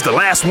always the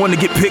last one to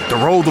get picked to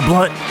roll the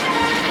blunt?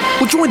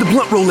 Well, join the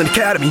Blunt Rolling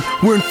Academy,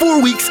 where in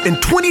 4 weeks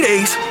and 20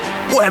 days,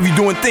 we'll have you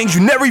doing things you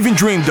never even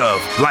dreamed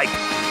of, like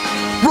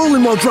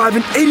rolling while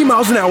driving 80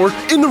 miles an hour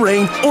in the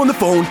rain, on the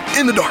phone,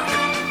 in the dark.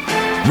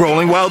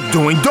 Rolling while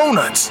doing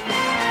donuts.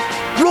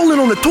 Rolling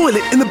on the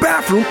toilet in the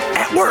bathroom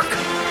at work.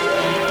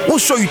 We'll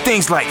show you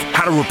things like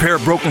how to repair a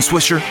broken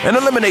swisher and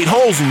eliminate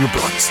holes in your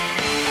blunts.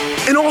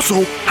 And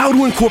also how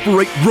to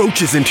incorporate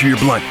roaches into your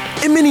blunt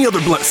and many other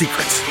blunt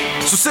secrets.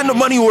 So send a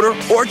money order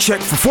or a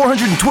check for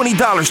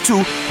 $420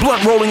 to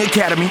Blunt Rolling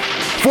Academy,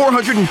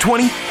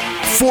 420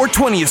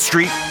 420th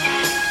Street,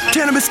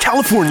 Cannabis,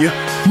 California,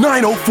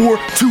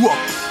 90420.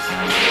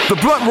 The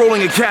Blunt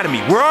Rolling Academy,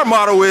 where our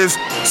motto is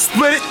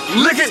split it,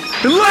 lick it,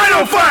 and light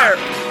on fire!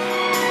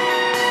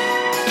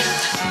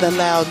 The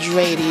Lounge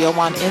Radio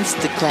on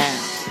Instagram.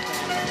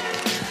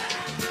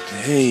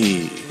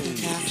 Hey.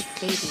 Lounge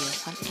Radio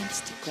on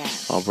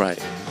Instagram. All right.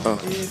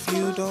 If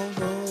you don't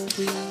roll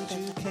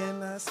weed, you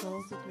cannot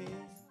smoke with me.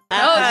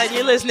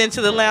 You're listening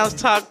to the Lounge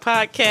Talk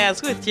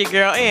Podcast with your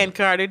girl Ann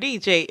Carter,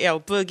 DJ L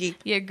Boogie.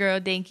 Your girl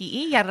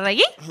Dinky E. And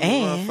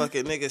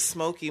Motherfucking nigga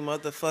Smokey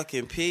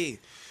motherfucking P.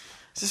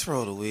 Just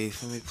roll the weed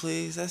for me,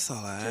 please. That's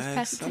all I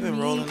pass ask. it I've to been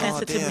me. rolling pass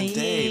all it to damn me.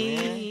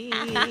 day,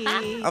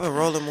 man. I've been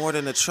rolling more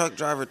than the truck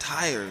driver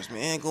tires,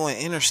 man. Going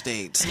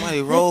interstate.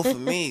 Somebody roll for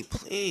me,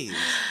 please.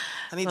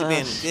 I need to be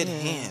in good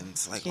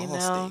hands, like You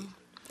Allstate.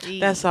 know,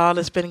 that's all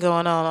that's been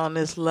going on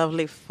this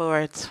lovely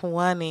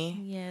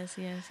 420. Yes.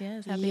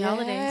 Happy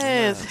holidays.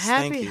 Yes, Yes,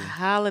 happy thank you.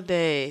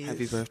 holidays.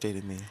 Happy birthday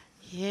to me.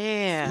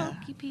 Yeah.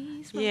 Smoky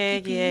P, Smoky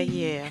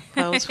Yeah. P.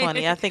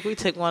 420. I think we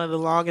took one of the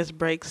longest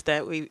breaks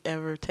that we've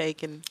ever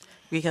taken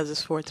because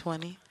it's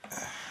 420.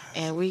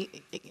 And we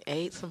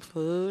ate some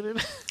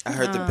food. I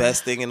heard the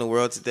best thing in the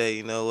world today.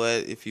 You know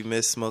what? If you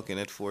miss smoking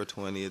at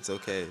 420, it's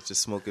okay.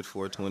 Just smoke at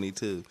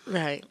 422.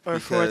 Right. Or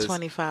Because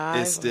 425.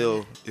 It's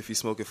still, if you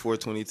smoke at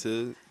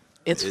 422,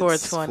 It's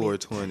 420.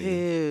 420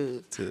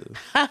 Dude. too.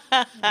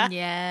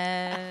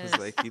 Yes. It's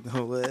like, you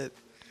know what?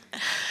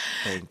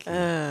 Thank you.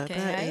 That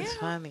Okay, is yeah.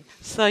 funny.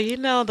 So you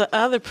know the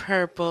other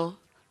purple,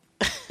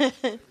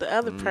 the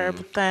other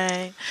purple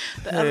thing,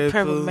 the other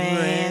purple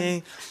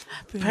man,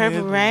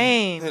 purple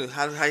rain,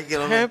 How you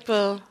get on that?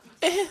 purple.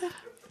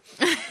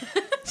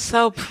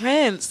 So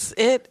Prince,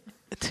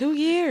 2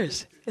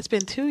 years. It's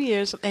been 2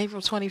 years,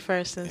 April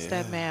 21st, since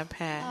that man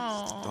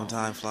passed. Don't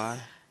time fly?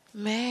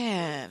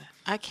 Man,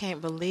 I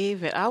can't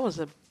believe it. I was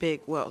a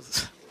big, well,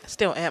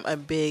 still am a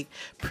big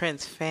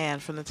Prince fan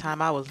from the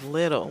time I was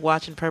little,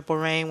 watching Purple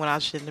Rain when I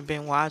shouldn't have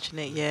been watching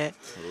it yet.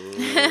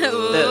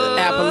 The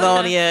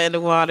Apollonia in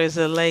the waters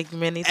of Lake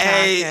Minnetonka.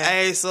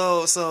 Hey,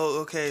 so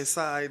okay,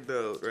 side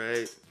note,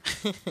 right?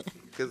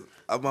 Because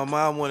my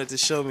mom wanted to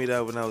show me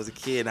that when I was a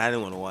kid, and I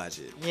didn't want to watch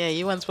it. Yeah,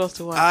 you weren't supposed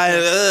to watch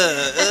it.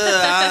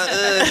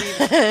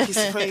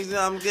 He's crazy.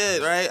 I'm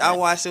good, right? I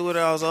watched it when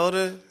I was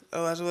older. I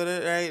watched it with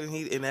her, right?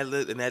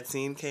 And that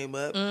scene came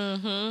up,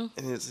 and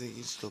it's like,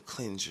 you just go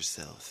cleanse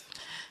yourself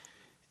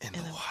in the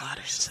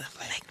waters of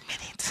Lake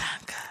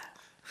Minnetonka.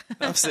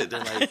 I'm sitting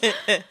there like,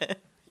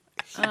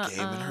 he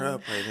gaming her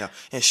up right now,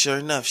 and sure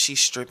enough, she's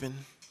stripping.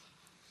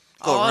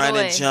 Go All the run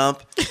way. and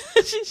jump.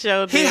 She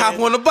showed He it. hop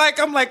on the bike.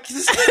 I'm like,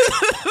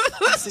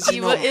 I said,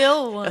 You were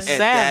ill one. At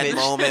savage. that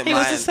moment, He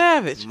was a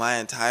savage. My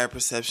entire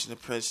perception of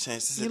Prince changed. I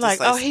said, You're this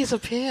like, oh, he's a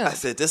pimp. I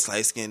said, this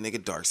light skinned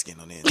nigga, dark skin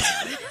on the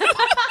inside.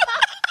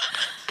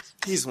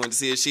 He just wanted to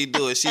see if she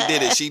do it. She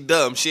did it. She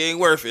dumb. She ain't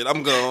worth it.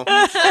 I'm gone.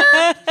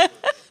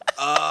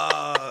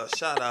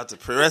 Shout out to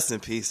Prince. Rest in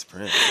peace,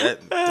 Prince.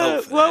 That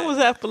dope for What that. was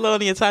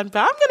Apollonia talking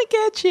about? I'm gonna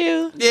get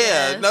you.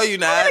 Yeah, no, you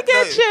not. gonna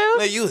get you.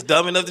 No, you was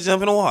dumb enough to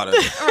jump in the water.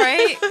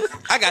 Right?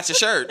 I got your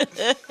shirt.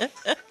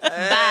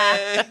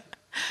 Hey.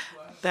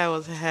 That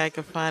was a heck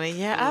of funny.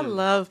 Yeah, I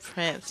love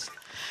Prince.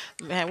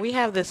 Man, we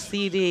have this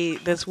CD,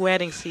 this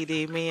wedding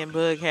CD me and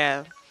Boog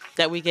have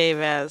that we gave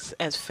as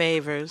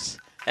favors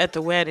at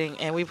the wedding,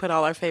 and we put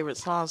all our favorite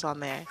songs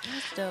on there.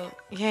 That's dope.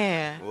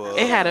 Yeah. Whoa.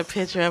 It had a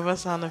picture of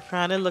us on the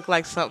front. It looked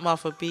like something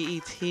off of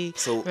BET.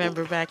 So-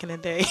 Remember back in the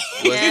day?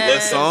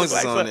 What songs is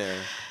Like on what-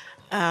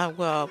 there?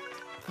 Well,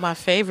 my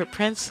favorite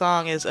Prince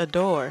song is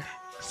Adore.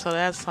 So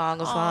that song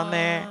was on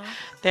there.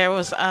 There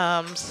was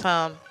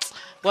some,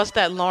 what's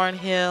that Lauryn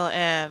Hill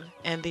and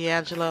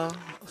D'Angelo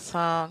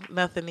song?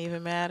 Nothing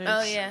Even Matters.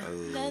 Oh, yeah.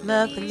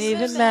 Nothing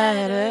even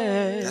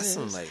matters. That's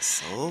some like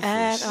soulful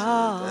at shit.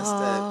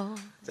 all.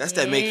 That's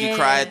that make you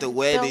cry at the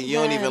wedding. Don't You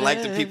don't even like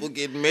the matter. people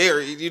getting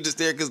married. You just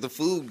there because the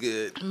food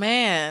good.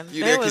 Man,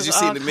 You there there 'cause was you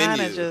seen all the kinda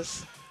menu.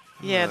 Just,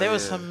 yeah, there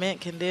was yeah. some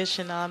mint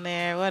condition on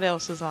there. What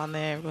else is on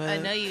there? But I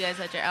know you guys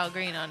had your Al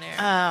Green on there.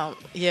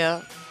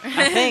 yeah.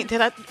 I think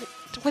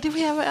what did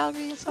we have an Al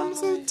Green song?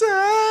 on?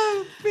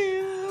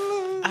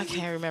 I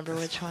can't remember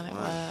which one it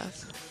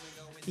was.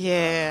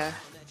 Yeah.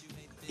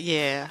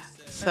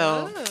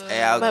 So Hey,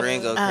 Al But,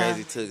 Green go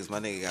crazy too because my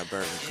nigga got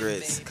burnt with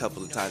grits a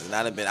couple of times, and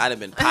I'd have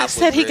been I popped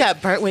said with he grits.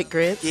 got burnt with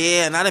grits.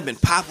 Yeah, and I'd have been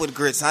popped with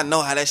grits. I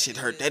know how that shit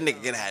hurt. That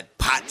nigga had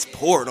pots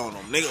poured on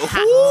him, nigga.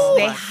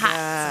 They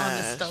hot on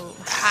the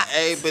stove. Hot.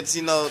 Hey, but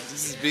you know,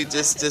 this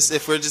is just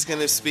if we're just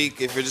gonna speak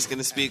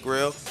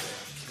real.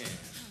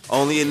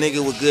 Only a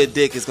nigga with good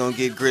dick is gonna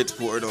get grits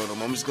poured on him.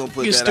 I'm just gonna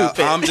put You that out.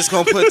 stupid. I'm just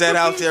gonna put that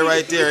out there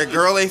right there. A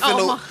girl ain't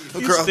finna.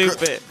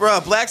 stupid. Bro,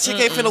 a black chick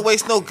ain't finna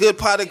waste no good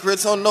pot of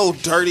grits on no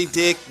dirty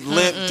dick,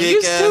 limp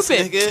dick You ass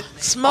stupid. nigga.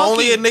 Smokey.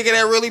 Only a nigga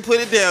that really put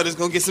it down is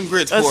gonna get some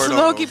grits A poured on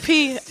Smokey him.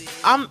 P.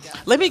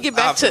 Let me get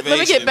back to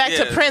Observation, to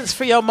yeah. Prince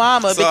for your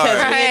mama because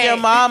Sorry. me and your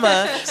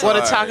mama want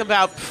Sorry. to talk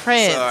about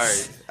Prince.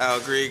 Sorry, Al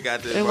Green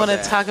got this. We want to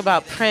talk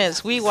about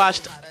Prince. We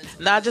watched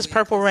not just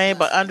Purple Rain,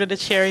 but Under the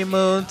Cherry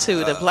Moon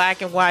too, the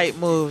black and white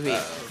movie.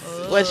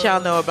 What y'all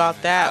know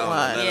about that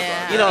one?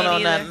 Yeah, You don't me know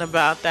neither. nothing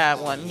about that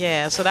one.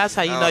 Yeah, so that's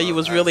how you know don't you know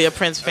was that. really a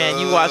Prince fan.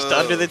 You watched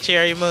Under the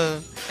Cherry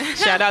Moon.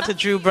 Shout out to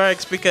Drew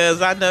Burks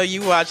because I know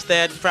you watched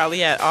that. You probably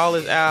had all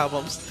his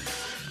albums.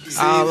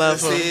 All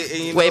of them. and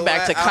you Way know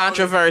back what? to I don't-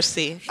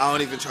 Controversy. I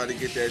don't even try to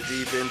get that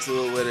deep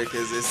into it with her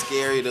because it's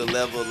scary the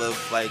level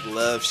of like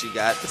love she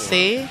got.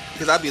 See?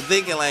 Because I be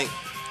thinking like,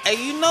 hey,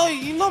 you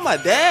know my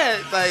dad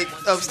like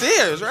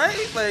upstairs, right?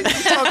 Like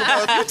you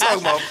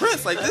talking about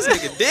Prince, like this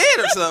nigga dead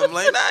or something.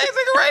 Like, nah, he's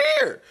nigga right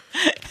here.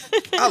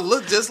 I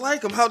look just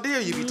like him. How dare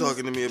you be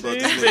talking to me about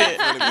this nigga in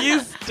front of me? You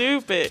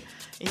stupid.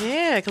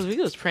 Yeah, because we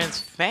was Prince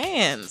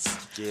fans.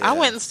 Yeah. I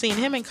went and seen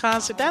him in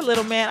concert. That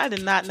little man, I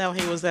did not know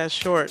he was that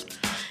short.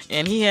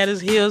 And he had his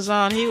heels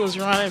on. He was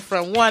running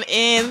from one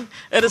end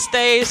of the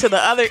stage to the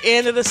other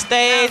end of the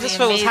stage. That'd be This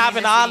fool was amazing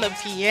hopping to on see.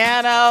 the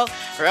piano,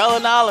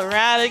 rolling all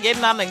around it,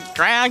 getting on the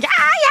ground. Yeah,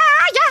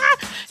 yeah,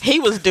 yeah. He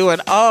was doing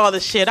all the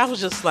shit. I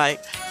was just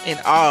like in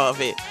awe of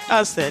it.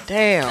 I said,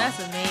 damn. That's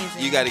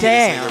amazing. You got to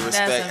Damn. give this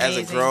nigga respect That's as a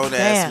amazing. grown ass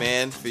Damn.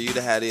 man for you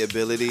to have the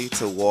ability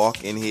to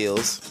walk in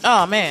heels.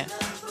 Oh, man.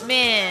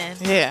 Man.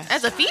 Yeah.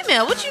 As a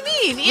female, what you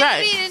mean? You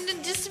Right.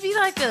 mean just to be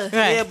like a...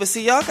 Right. Yeah, but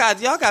see, y'all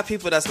got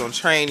people that's gonna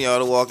train y'all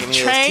to walk in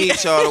heels, Train-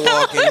 teach y'all to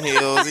walk in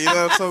heels. You know what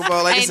I'm talking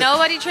about? Like Ain't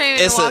nobody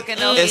training to walk in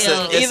no it's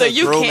heels. a Either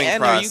you grooming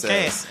can or you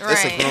process. can't.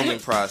 It's a Right. grooming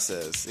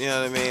process. You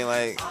know what I mean?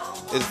 Like,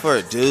 it's for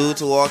a dude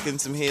to walk in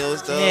some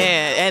heels, though.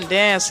 Yeah, and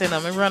dance in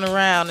them and run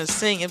around and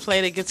sing and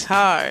play the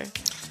guitar.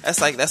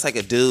 That's like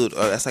a dude,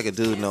 or that's like a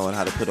dude knowing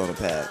how to put on a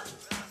pad.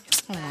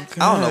 Oh my God.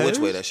 I don't know which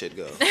way that shit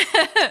goes.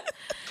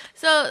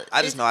 So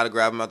I just know how to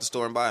grab them out the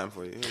store and buy them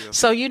for you. Here you go.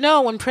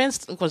 So when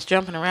Prince was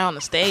jumping around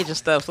the stage and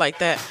stuff like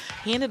that,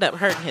 he ended up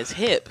hurting his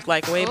hip,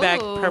 like way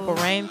back Ooh. Purple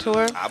Rain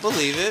tour. I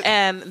believe it.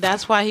 And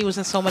that's why he was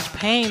in so much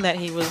pain that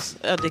he was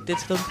addicted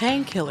to the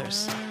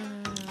painkillers,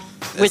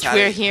 That's which how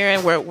we're they-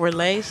 hearing were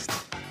laced.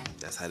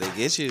 That's how they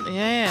get you.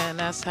 Yeah, and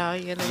that's how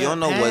he ended You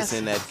don't up know what's passing.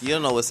 in that. You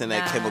don't know what's in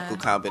that Nah. chemical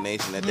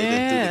combination that they done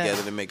Yeah. threw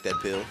together to make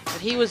that pill. But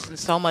he was in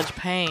so much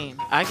pain.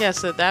 I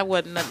guess that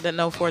wasn't that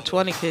no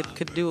 420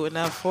 could do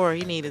enough for.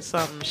 He needed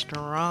something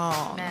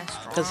strong Mad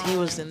because he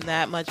was in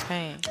that much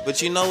pain.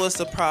 But you know what's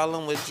the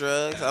problem with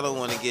drugs? I don't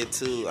want to get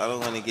too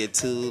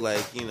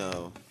like, you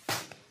know,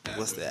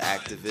 what's the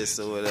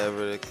activist or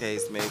whatever the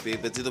case may be.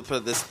 But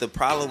the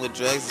problem with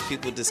drugs is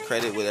people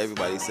discredit what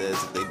everybody says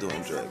if they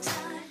doing drugs.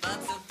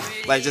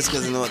 Like just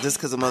because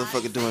a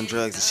motherfucker doing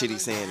drugs, the shit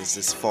he's saying is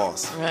just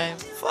false. Right.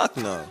 Fuck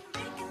no.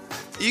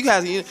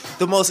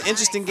 The most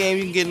interesting game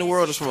you can get in the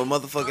world is from a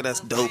motherfucker that's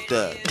doped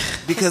up.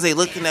 Because they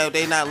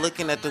not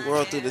looking at the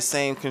world through the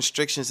same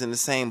constrictions in the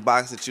same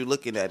box that you're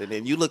looking at it.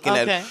 And you looking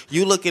Okay.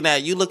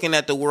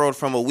 at the world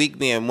from a week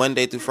being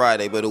Monday through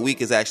Friday, but a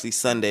week is actually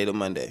Sunday to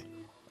Monday.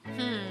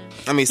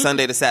 I mean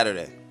Sunday to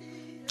Saturday.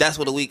 That's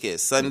what a week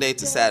is, Sunday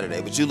to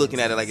Saturday. But you looking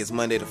at it like it's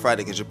Monday to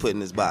Friday because you're put in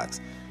this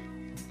box.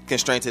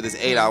 Constrained to this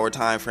 8-hour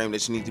time frame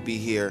that you need to be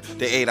here,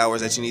 the 8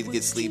 hours that you need to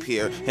get sleep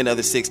here, and the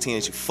other 16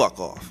 that you fuck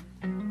off.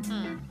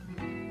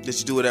 That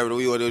you do whatever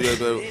we want to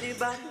do.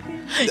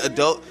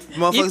 Adult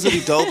motherfuckers will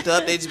be doped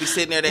up. They just be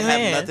sitting there. They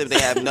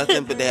have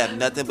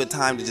nothing but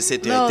time to just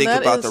sit there and think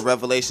that about is- the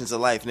revelations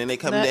of life. And then they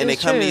come that to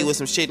is you true. with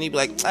some shit, and you be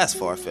like, "That's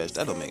far fetched.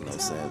 That don't make no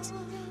sense."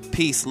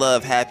 Peace,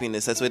 love,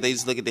 happiness. That's what they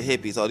just look at the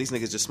hippies. All these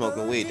niggas just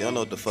smoking weed. They don't know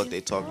what the fuck they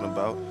talking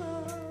about.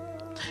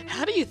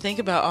 How do you think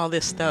about all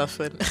this stuff?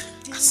 And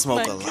I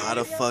smoke a lot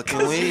of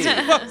fucking weed.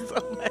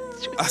 so much.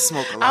 I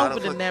smoke a I lot of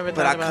would've fuck- never but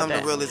thought I about come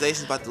that. to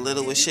realizations about the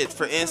littlest shit.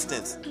 For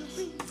instance,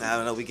 I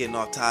don't know, we getting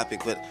off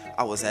topic, but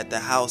I was at the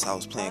house, I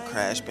was playing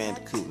Crash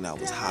Bandicoot, and I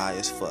was high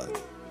as fuck.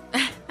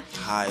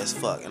 High as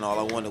fuck, and all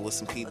I wanted was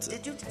some pizza.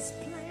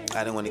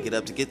 I didn't want to get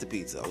up to get the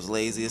pizza. I was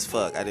lazy as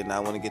fuck. I did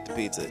not want to get the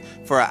pizza.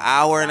 For an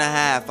hour and a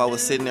half, I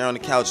was sitting there on the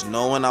couch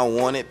knowing I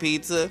wanted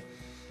pizza,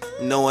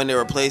 knowing there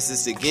were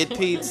places to get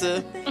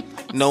pizza,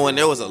 knowing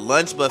there was a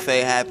lunch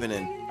buffet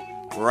happening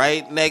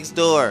right next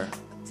door.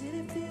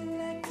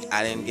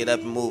 I didn't get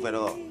up and move at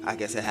all. I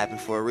guess it happened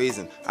for a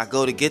reason. I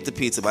go to get the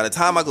pizza. By the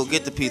time I go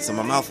get the pizza,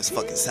 my mouth is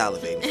fucking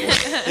salivating.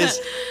 There's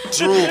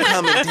drool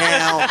coming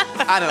down.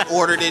 I done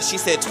ordered it. She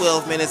said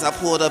 12 minutes. I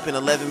pulled up in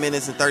 11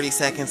 minutes and 30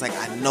 seconds. Like,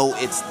 I know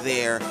it's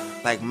there.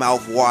 Like,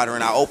 mouth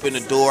watering. I open the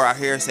door. I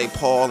hear her say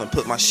Paul and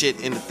put my shit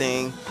in the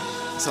thing.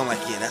 So I'm like,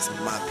 yeah, that's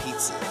my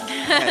pizza.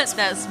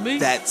 That's me.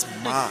 That's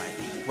mine.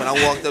 When I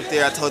walked up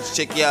there, I told the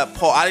chick, yeah,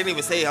 Paul. I didn't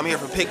even say I'm here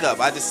for pickup.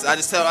 I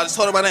just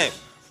told her my name.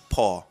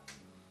 Paul.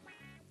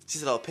 She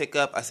said, "Oh, pick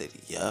up." I said,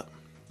 "Yup."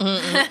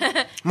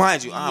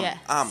 Mind you, I'm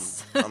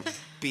Yes. I'm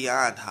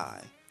beyond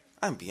high.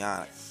 I'm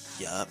beyond.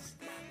 Yup.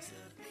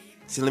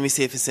 So let me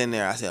see if it's in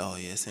there. I said, oh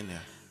yeah, it's in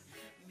there.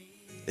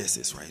 It's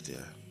this right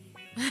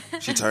there.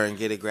 She turned,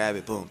 get it, grab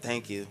it, boom.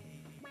 Thank you.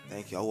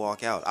 I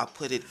walk out. I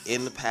put it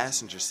in the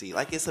passenger seat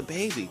like it's a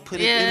baby. Put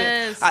it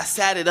in it. I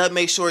sat it up,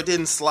 make sure it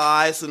didn't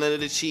slide so none of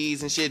the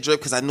cheese and shit drip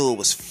because I knew it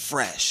was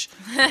fresh,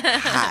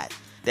 hot.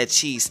 That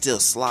cheese still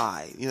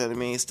slide. You know what I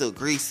mean? It's still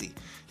greasy.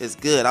 It's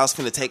good. I was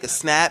finna take a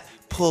snap,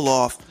 pull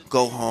off,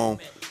 go home.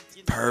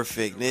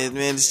 Perfect. Man,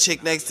 this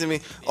chick next to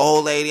me,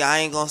 old lady. I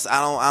ain't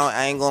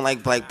gonna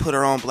like put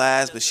her on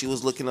blast, but she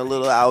was looking a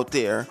little out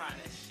there.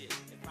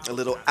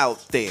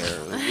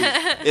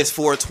 It's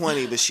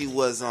 420, but she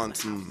was on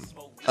some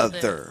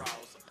other.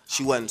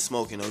 She wasn't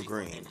smoking no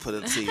green. Put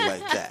it to you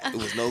like that. There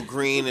was no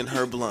green in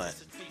her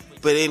blunt.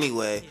 But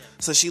anyway,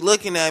 so she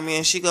looking at me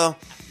and she go,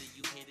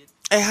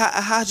 "Hey,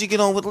 how'd you get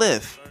on with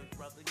Lyft?"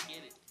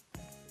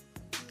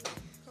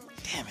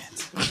 Damn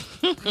it.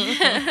 I'm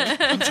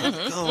trying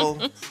to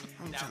go.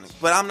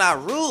 But I'm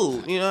not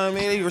rude, you know what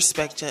I mean? You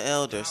respect your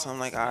elders. So I'm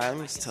like, all right, let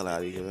me just tell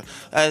out of you.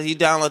 You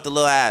download the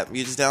little app.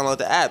 You just download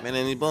the app, and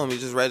then boom, you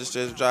just register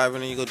as a driver,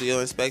 and then you go do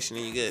your inspection,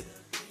 and you good.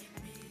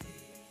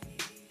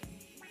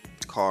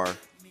 Car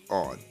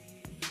on.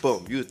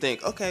 Boom. You would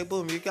think, okay,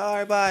 boom, you go, all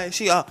right, bye.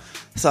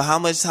 So how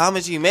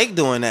much you make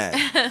doing that?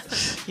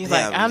 You're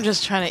like, I'm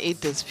just trying to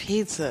eat this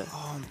pizza.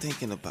 All I'm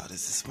thinking about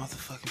is this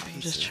motherfucking pizza. I'm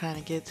just trying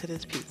to get to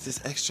this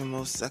pizza. I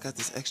got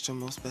this extra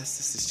most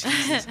bestest. This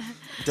cheese.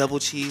 Double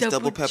cheese,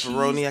 double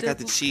pepperoni. I got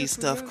the cheese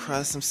stuffed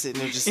crust. I'm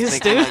sitting there just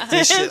thinking like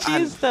this shit.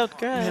 Cheese stuffed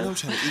crust. Man, I'm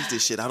trying to eat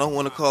this shit. I don't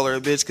want to call her a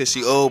bitch because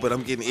she old, but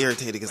I'm getting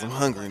irritated because I'm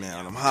hungry now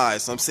and I'm high.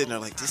 So I'm sitting there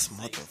like, this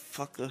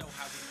motherfucker.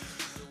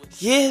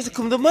 Yeah,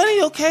 the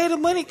money okay, the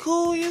money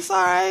cool, it's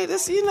all right.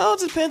 It's, it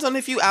depends on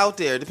if you out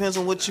there. It depends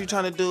on what you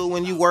trying to do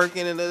when you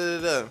working and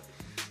da-da-da-da.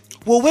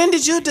 Well, when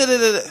did you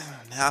da-da-da-da?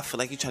 Now I feel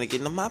like you trying to get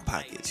into my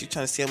pockets. You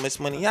trying to see how much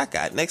money I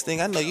got. Next thing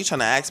I know, you trying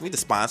to ask me to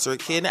sponsor a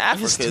kid in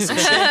Africa or some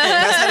shit.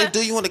 That's how they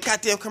do you on the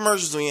goddamn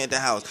commercials when you're at the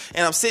house.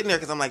 And I'm sitting there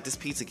because I'm like, this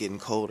pizza getting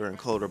colder and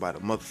colder by the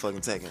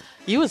motherfucking second.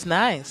 You was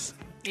nice.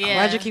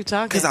 Yeah. Why'd you keep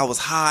talking? Because I was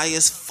high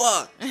as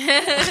fuck.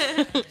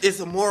 It's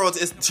a moral.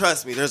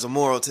 Trust me, there's a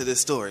moral to this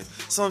story.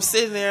 So I'm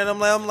sitting there and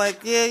I'm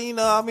like, yeah,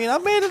 I made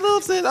a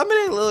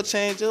little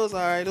change. It was all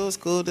right. It was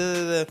cool. Da,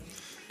 da, da.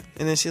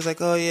 And then she was like,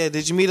 oh yeah,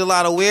 did you meet a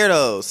lot of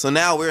weirdos? So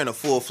now we're in a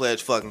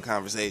full-fledged fucking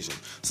conversation.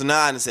 So now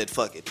I done said,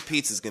 fuck it. The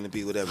pizza's going to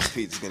be whatever the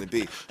pizza's going to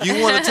be.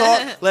 You want to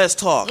talk? Let's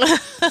talk.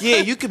 Yeah,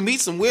 you can meet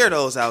some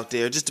weirdos out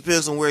there. It just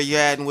depends on where you're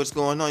at and what's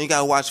going on. You got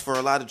to watch for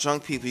a lot of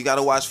drunk people. You got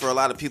to watch for a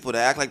lot of people that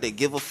act like they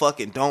give a fuck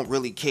and don't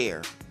really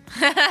care.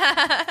 See,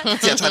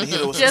 I tried to hit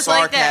her with some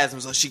sarcasm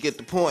so she get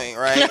the point,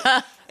 right?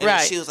 And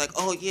right. She was like,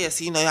 oh,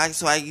 yes,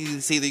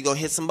 it's either you're going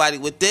to hit somebody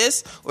with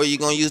this or you're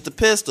going to use the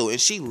pistol.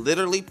 And she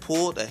literally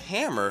pulled a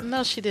hammer.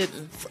 No, she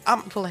didn't.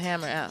 Pull a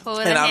hammer out.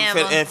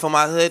 And for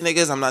my hood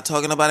niggas, I'm not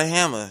talking about a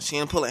hammer. She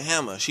didn't pull a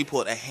hammer. She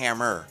pulled a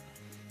hammer.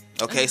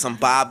 Okay, some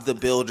Bob the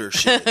Builder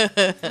shit.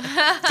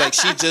 Like,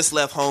 she just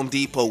left Home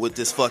Depot with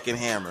this fucking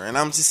hammer. And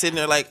I'm just sitting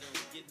there like,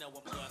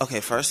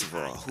 okay, first of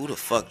all, who the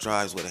fuck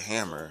drives with a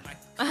hammer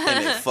in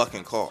a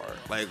fucking car?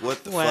 Like,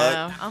 what the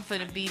fuck? I'm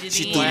finna beat it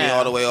She threw me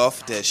all the way off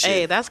with that shit.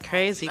 Hey, that's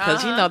crazy.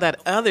 Because you know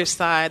that other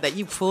side that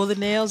you pull the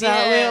nails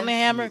out with on the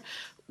hammer,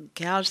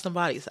 gouge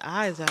somebody's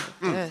eyes out.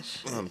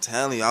 I'm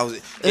telling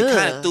you, it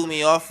kind of threw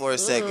me off for a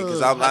second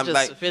because I'm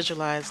like,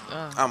 visualized.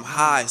 I'm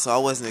high, so I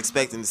wasn't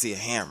expecting to see a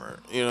hammer.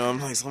 I'm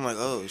like,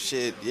 oh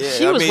shit, yeah.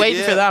 She was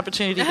waiting for the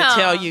opportunity to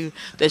tell you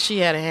that she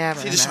had a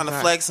hammer. She just trying to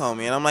flex on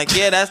me, and I'm like,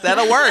 yeah,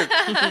 that'll work.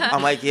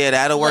 I'm like, yeah,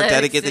 that'll work.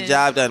 That'll get the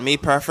job done. Me,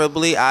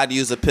 preferably, I'd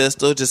use a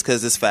pistol just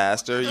because it's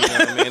faster. You know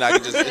what I mean? I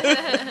can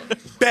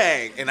just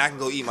bang, and I can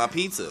go eat my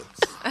pizza.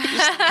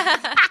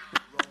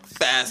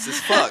 Fast as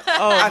fuck.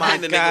 I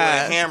hit the nigga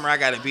with a hammer. I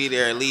gotta be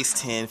there at least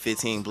 10,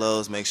 15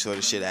 blows. Make sure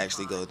the shit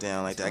actually goes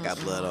down like that. I got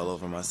blood all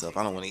over myself.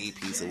 I don't want to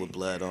eat pizza with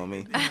blood on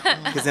me.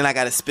 Because then I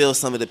gotta spill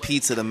some of the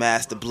pizza to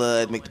mask the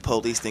blood, make the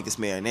police think it's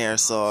marinara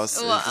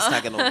sauce. It's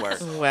not gonna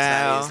work.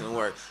 Wow. It's not gonna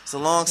work. So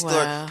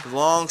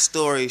long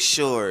story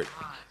short,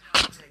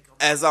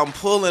 as I'm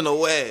pulling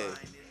away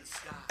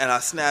and I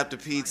snapped the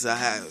pizza,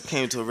 I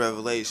came to a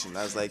revelation.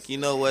 I was like, you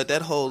know what?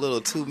 That whole little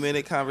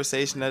 2-minute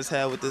conversation I just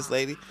had with this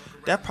lady,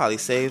 that probably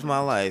saved my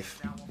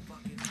life.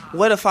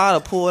 What if I'd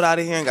have pulled out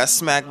of here and got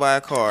smacked by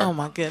a car? Oh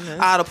my goodness!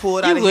 I'd have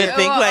pulled out of here. You would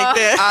think like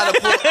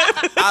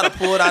that. I'd have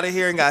pulled out of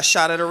here and got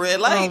shot at a red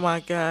light. Oh my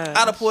god!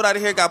 I'd have pulled out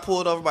of here, got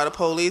pulled over by the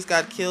police,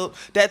 got killed.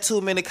 That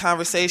 2-minute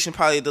conversation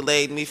probably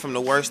delayed me from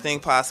the worst thing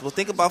possible.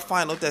 Think about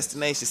Final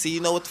Destination. See, you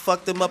know what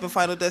fucked them up in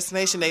Final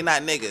Destination? They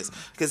not niggas.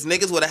 Because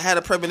niggas would have had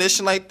a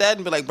premonition like that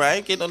and be like, bro, I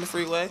ain't getting on the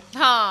freeway.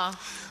 Huh.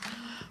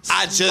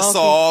 I just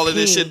saw all of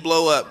this shit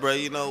blow up, bro.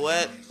 You know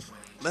what?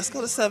 Let's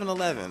go to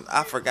 7-Eleven.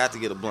 I forgot to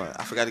get a blunt.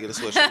 I forgot to get a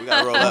switch. We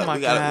gotta roll up.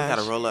 We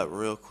gotta roll up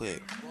real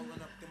quick.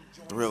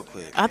 Real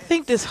quick. I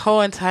think this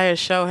whole entire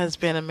show has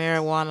been a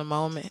marijuana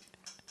moment.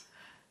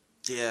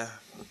 Yeah.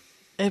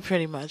 It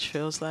pretty much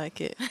feels like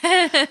it.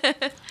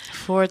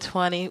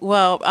 420.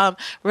 Well,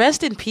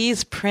 rest in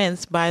peace,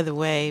 Prince, by the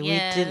way.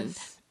 Yes. We didn't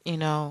you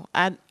know,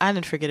 I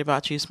didn't forget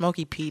about you.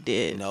 Smokey P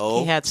did. No,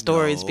 he had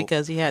stories no.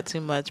 because he had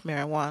too much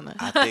marijuana.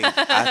 I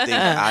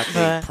think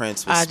But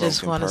Prince was I smoking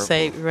just want to purple.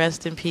 say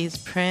rest in peace,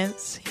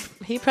 Prince.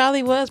 He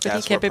probably was, but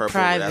That's he kept where it Purple-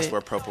 private. That's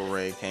where Purple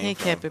Rain came He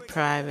from. kept it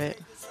private.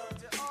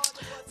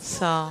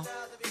 So,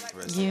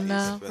 Rest you in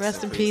know, peace,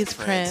 rest in peace,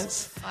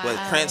 Prince. What,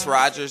 Prince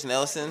Rogers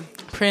Nelson?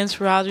 Prince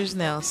Rogers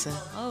Nelson.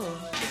 Oh.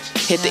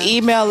 Hit the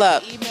email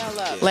up.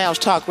 Lounge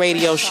Talk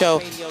Radio Show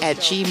at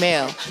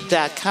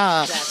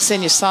gmail.com.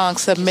 Send your song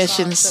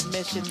submissions.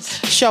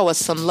 Show us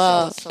some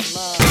love.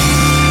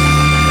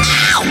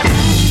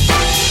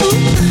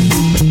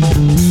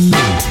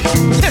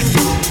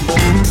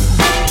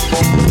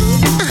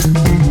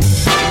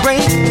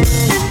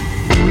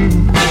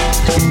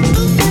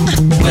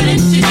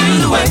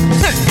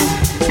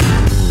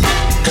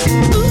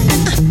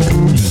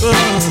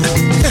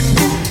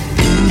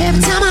 Every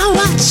time I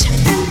watch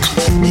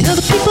the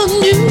other people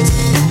news,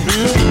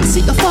 I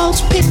see a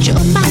false picture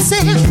of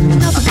myself,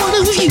 another one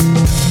of you.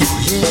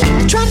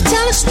 Try to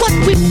tell us what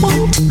we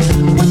want,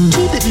 what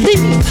to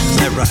believe.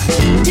 That right?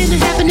 Didn't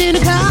happen in a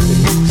garden,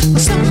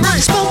 but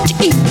somebody spoke to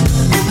you.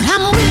 But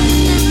I'm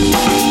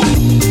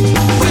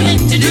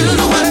willing to do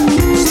the work,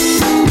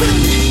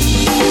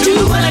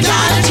 do what I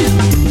gotta do.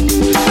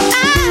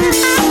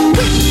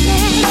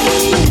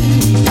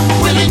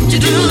 I'm willing to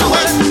do the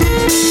work.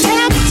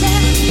 Tell me,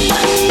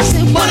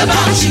 say, what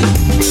about you?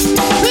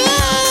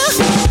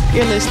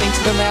 You're listening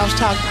to the Lounge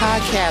Talk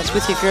Podcast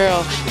with your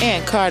girl,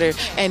 Ann Carter,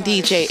 and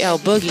DJ L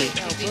Boogie.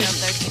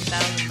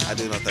 I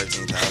do know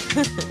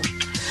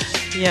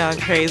 13,000. Yeah, I'm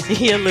crazy.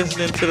 You're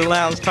listening to the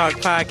Lounge Talk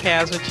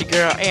Podcast with your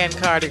girl, Ann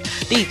Carter,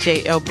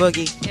 DJ L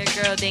Boogie, Your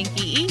girl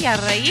Denki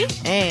Yarai.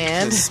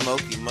 and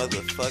Smoky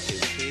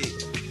motherfucking pig.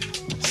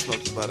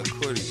 Smoked about a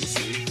quarter, you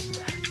see.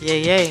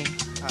 yay.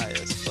 High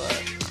as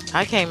fuck.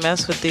 I can't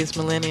mess with these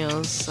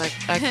millennials. I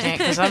can't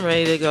because I'm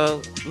ready to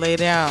go lay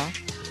down.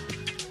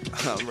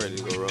 I'm ready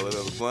to go roll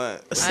another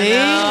blunt. See,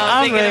 I'm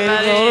I'm thinking ready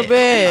about to go it. to I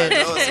bed.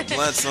 know it's a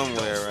blunt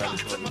somewhere around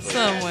this motherfucker.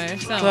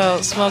 Somewhere.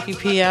 Well, Smokey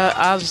P,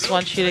 I just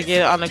want you to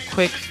get on a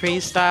quick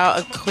freestyle,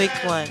 a quick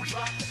one.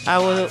 I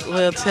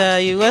will tell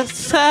you,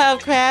 what's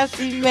up,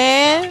 crafty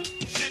man?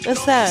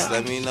 What's Just up?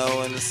 let me know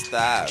when to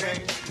stop.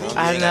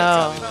 I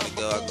know.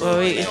 Well,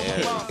 we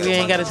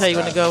ain't got to tell you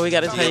when to go. We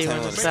got to tell you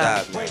when to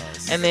stop.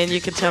 And then you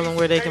can tell them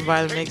where they can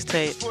buy the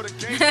mixtape.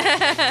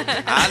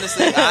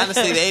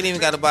 Honestly, they ain't even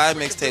got to buy a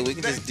mixtape. You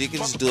can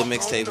just do a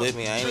mixtape with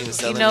me. I ain't even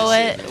selling You know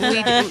this what?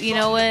 shit. You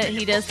know what?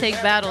 He does take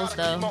battles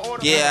though.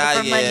 Yeah,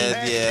 For money.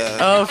 yeah.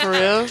 Oh, for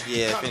real?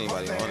 Yeah, if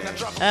anybody wanted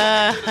it.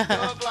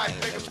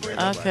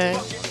 Okay.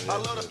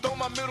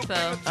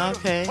 So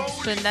Okay.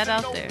 putting that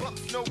out there.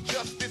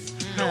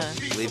 Huh.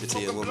 Leave it to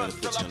your woman to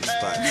put you on the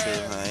spot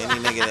too, huh? Any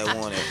nigga that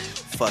want it,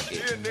 fuck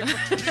it.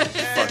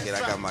 Fuck it. I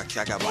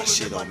got my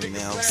shit on me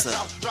now. What's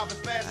up? I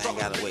ain't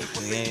gotta wait.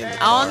 I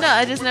don't know.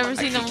 I just never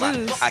seen him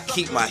lose. I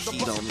keep my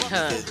heat on me.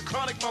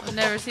 I've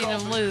never seen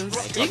him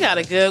lose. You got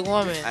a good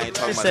woman. I ain't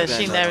talking She about said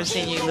she that, never no.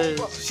 seen you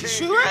lose.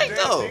 She right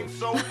though.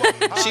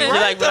 She You're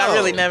right like, but I though.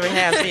 really never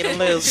have seen her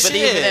lose. But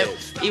Shit.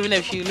 even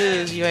if you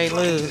lose, you ain't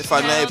lose. If I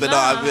know, but no,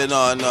 I've been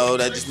no.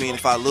 That just mean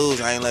if I lose,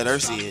 I ain't let her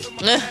see it.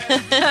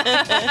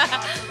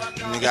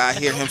 Nigga, I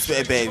hear him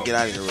say, "Babe, get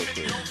out of here real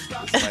quick."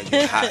 It's like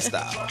get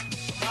hostile.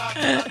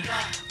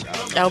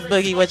 Oh,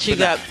 Boogie, what you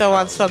got? Throw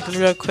on something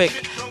real quick.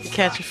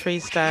 Catch a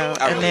freestyle,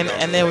 I and really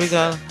then don't we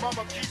go.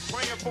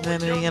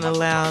 Then we're gonna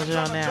lounge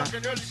on out.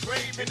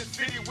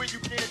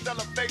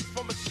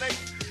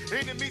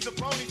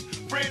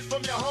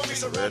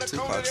 It's a rare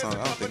Tupac song.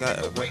 I don't think I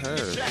ever heard.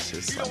 It's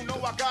just like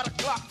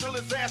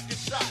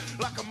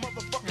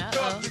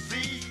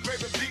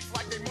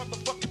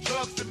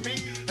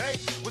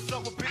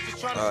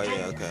oh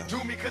yeah, okay.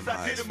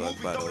 High as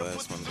fuck, by the way. I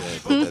just want to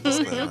put that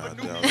disclaimer out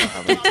there. I don't know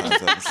how many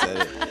times I've said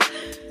it.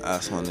 I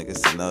just want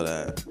niggas to know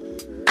that.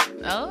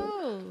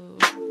 Oh.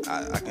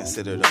 I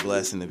consider it a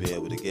blessing to be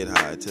able to get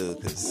high too,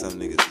 because some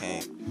niggas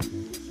can't.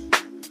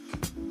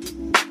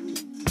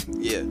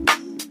 Yeah.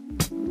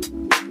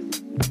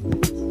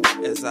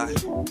 As I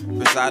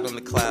reside on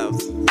the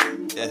clouds,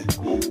 yeah,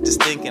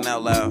 just thinking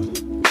out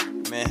loud.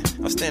 Man,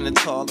 I'm standing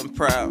tall and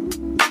proud.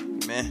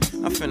 Man,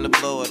 I'm finna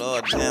blow it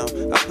all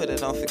down. I put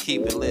it on for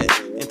keep it lit.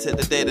 Until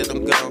the day that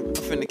I'm gone, I'm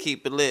finna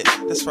keep it lit.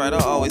 That's right,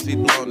 I'll always be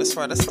blown. That's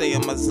right, I stay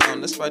in my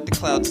zone. That's right, the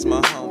clouds is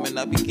my home. And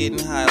I be getting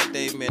high all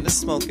day, man. The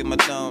smoke in my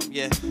dome,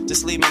 yeah.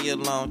 Just leave me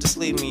alone, just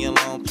leave me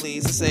alone,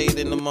 please. It's 8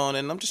 in the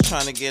morning, I'm just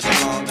trying to get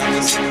along.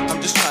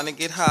 I'm just trying to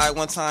get high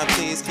one time,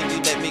 please. Can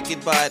you let me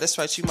get by? That's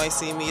right, you might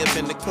see me up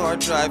in the car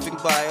driving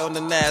by on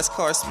the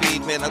NASCAR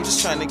speed, man. I'm just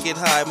trying to get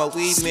high. My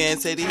weed man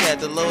said he had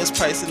the lowest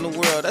price in the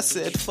world. I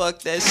said, fuck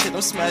that shit,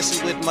 I'm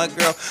smashing with my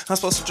girl. I'm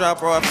supposed to drop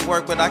her off at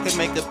work, but I can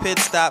make a pit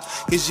stop.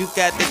 Cause you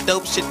got the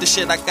dope shit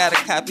shit, I got a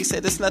copy.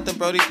 Said, it's nothing,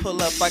 Brody,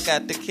 pull up, I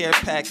got the care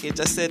package.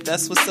 I said,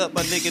 that's what's up,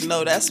 my nigga,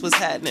 no, that's what's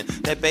happening.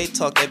 That Bay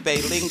talk, that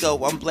Bay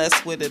lingo, I'm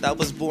blessed with it. I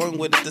was born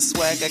with it, the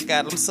swag I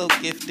got, I'm so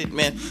gifted,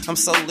 man. I'm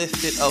so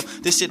lifted, oh,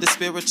 this shit is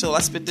spiritual. I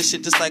spit this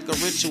shit just like a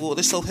ritual.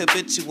 It's so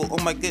habitual,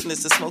 oh my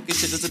goodness, the smoking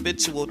shit is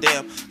habitual.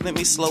 Damn, let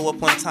me slow up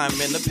one time,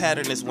 man, the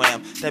pattern is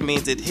wham. That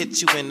means it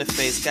hits you in the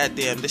face,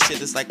 goddamn. This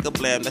shit is like a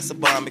blam, that's a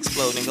bomb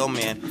exploding, oh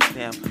man.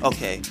 Damn,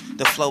 okay,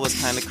 the flow is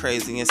kinda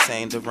crazy,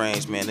 insane,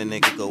 deranged, man. The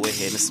nigga go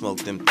ahead and smoke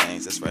them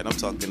things. That's right, I'm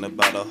talking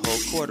about a whole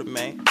quarter,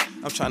 man.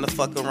 I'm trying to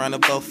fuck around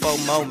about 4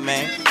 more,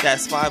 man.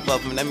 That's 5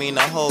 of them, that mean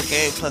the whole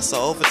game plus the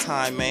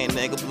overtime, man.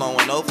 Nigga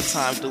blowing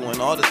overtime, doing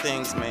all the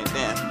things, man.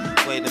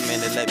 Damn, wait a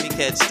minute, let me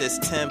catch this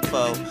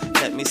tempo.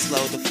 Let me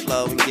slow the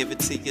flow and give it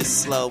to you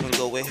slow and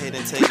go ahead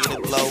and tell you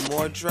to blow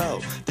more dro.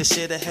 This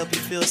shit'll help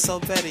you feel so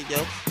better,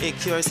 yo. It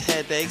cures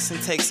headaches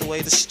and takes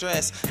away the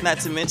stress. Not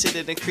to mention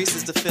it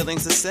increases the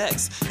feelings of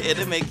sex.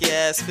 It'll make your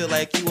ass feel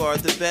like you are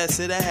the best.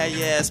 It'll have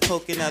your ass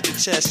poking out the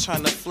chest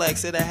trying to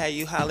flex. It'll have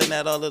you hollering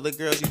at all of the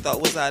girls you thought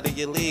was out of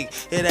your league.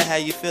 It'll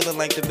have you feeling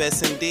like the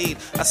best indeed.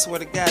 I swear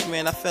to God,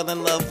 man, I fell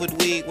in love with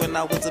weed when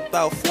I was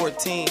about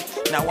 14.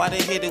 Now I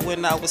done hit it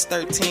when I was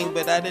 13,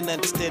 but I didn't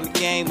understand the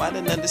game. I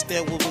didn't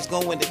understand what was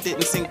going. It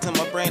didn't sink to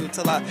my brain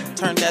until I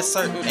turned that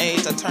certain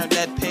age. I turned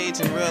that page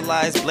and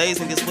realized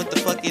blazing is what the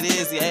fuck it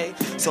is, yeah.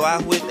 So I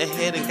went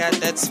ahead and got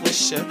that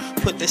swisher.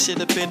 Put that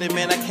shit up in it,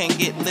 man. I can't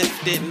get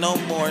lifted no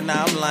more.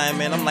 Now I'm lying,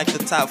 man. I'm like the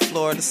top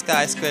floor of the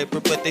skyscraper,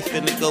 but they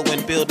finna go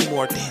and build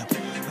more. Damn.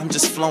 I'm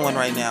just flowing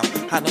right now.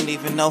 I don't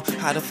even know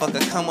how the fuck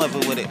I come up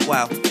with it.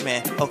 Wow,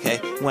 man, okay.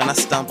 When I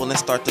stumble and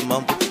start to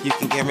mumble, you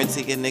can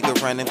guarantee a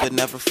nigga running but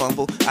never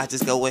fumble. I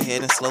just go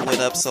ahead and slow it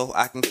up so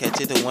I can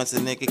catch it. And once a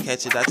nigga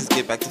catch it, I just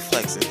get back to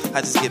flexing. I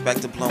just get back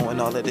to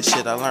blowing all of this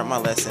shit. I learned my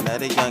lesson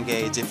at a young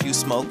age. If you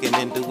smoke and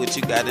then do what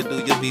you gotta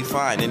do, you'll be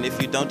fine. And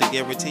if you don't, then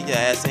guarantee your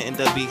ass will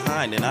end up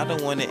behind. And I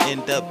don't wanna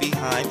end up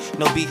behind.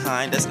 No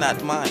behind, that's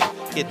not mine.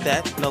 Get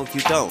that? No,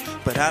 you don't.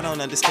 But I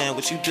don't understand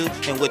what you do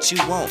and what you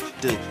won't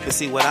do. But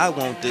see, what I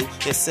won't do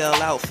is sell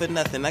out for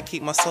nothing. I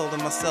keep my soul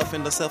and myself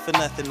and the self for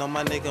nothing. On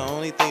my nigga,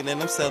 only thing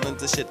that I'm selling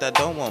is shit that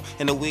I don't want.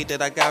 And the weed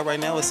that I got right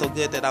now is so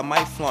good that I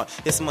might flaunt.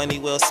 It's money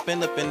well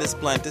spent up in this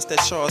blunt. This that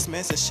Charles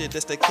Manson shit,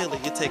 that's the killer.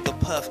 You take a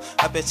puff,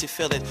 I bet you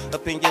feel it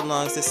up in your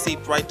lungs. It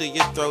seep right through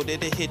your throat.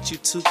 It'll hit you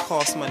 2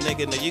 coughs, my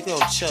nigga. No, you gon'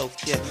 choke,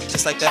 yeah.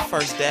 Just like that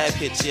first dab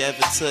hit you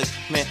ever took.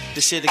 Man,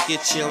 this shit'll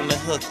get you on the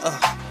hook.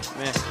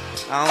 Man,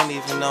 I don't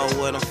even know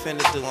what I'm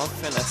finna do. I'm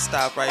finna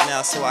stop right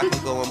now so I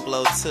can go and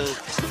blow 2.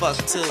 Fuck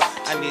 2.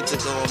 I need to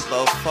go and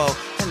blow 4.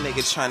 That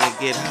nigga tryna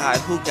get high.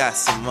 Who got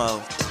some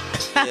more?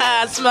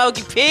 Yeah.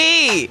 Smokey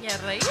P.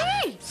 Yeah, right.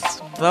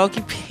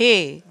 Smokey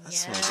P. I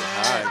smoke it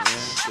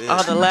high, man.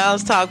 On the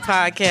Lounge Talk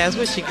podcast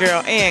with your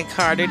girl Ann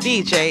Carter,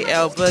 DJ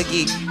L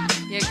Boogie.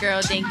 Your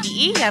girl Dinky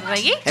E. Yeah,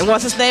 right. And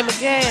what's his name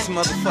again? This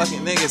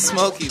motherfucking nigga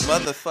Smokey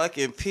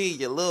motherfucking P.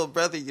 Your little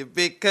brother, your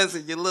big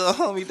cousin, your little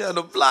homie down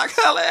the block.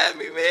 Holla at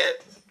me, man.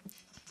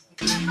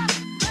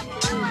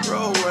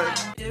 Roll work.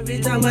 Every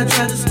time I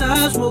try to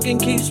stop, smoking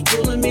keeps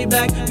pulling me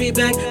back.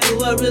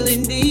 Do I really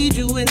need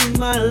you in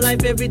my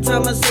life? Every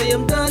time I say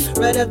I'm done,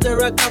 right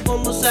after I cop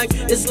on my sack,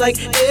 it's like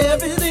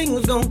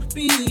everything's gonna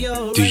be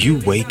alright. Do you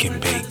wake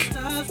and bake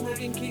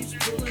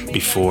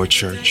before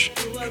church?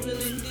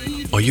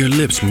 Are your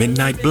lips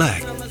midnight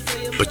black,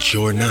 but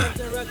you're not?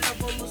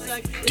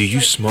 Do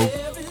you smoke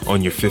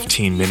on your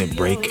 15-minute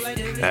break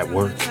at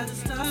work?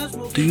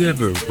 Do you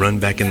ever run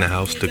back in the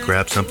house to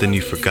grab something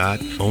you forgot,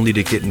 only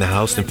to get in the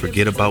house and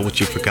forget about what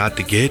you forgot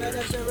to get?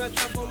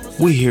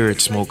 We here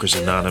at Smokers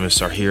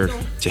Anonymous are here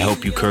to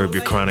help you curb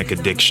your chronic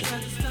addiction.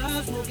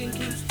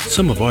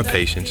 Some of our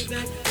patients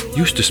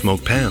used to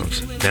smoke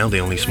pounds. Now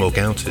they only smoke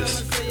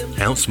ounces.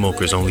 Ounce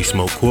smokers only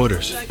smoke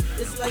quarters.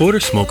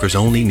 Quarter smokers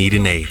only need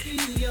an eighth.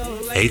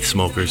 Eighth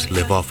smokers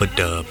live off a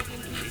dub.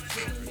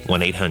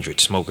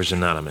 1-800-SMOKERS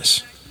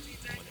Anonymous.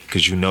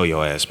 Cause you know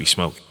your ass be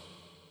smoking.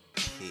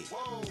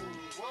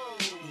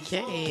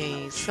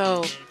 Yay.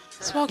 So,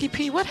 Smokey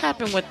P, what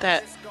happened with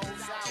that?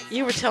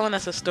 You were telling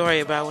us a story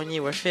about when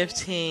you were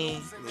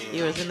 15.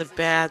 You was in the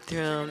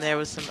bathroom. There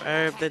was some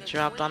herb that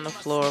dropped on the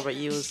floor, but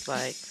you was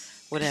like,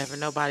 whatever,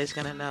 nobody's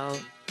gonna know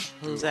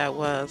whose that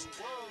was.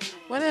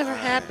 Whatever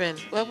happened?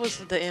 What was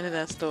the end of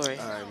that story?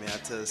 All right, man, I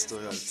tell this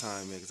story all the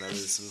time, man, because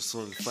this was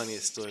one of the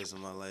funniest stories of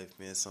my life,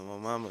 man. So my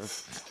mama,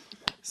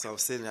 I'm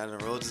sitting out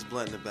and rolled this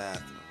blunt in the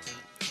bathroom,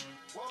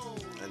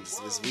 and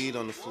there's weed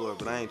on the floor,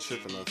 but I ain't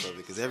tripping off of it,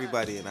 because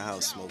everybody in the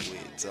house smoke weed.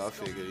 So I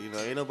figured,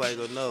 ain't nobody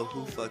gonna know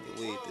who fucking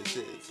weed this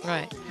is.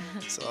 Right.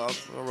 So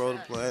I rolled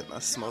a blunt, I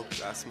smoke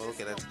it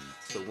at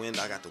the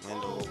window. I got the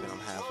window open, I'm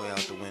halfway out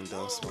the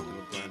window, smoking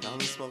the blunt. I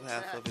only smoke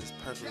half of it, it's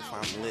perfect if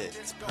I'm lit,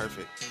 it's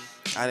perfect.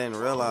 I didn't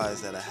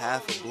realize that a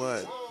half a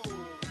blunt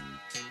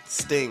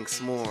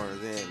stinks more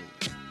than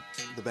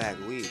the bag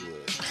of weed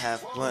would.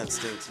 Half a blunt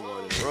stinks more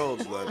than the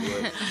rolled blunt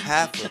would.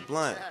 Half a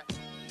blunt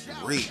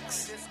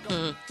reeks.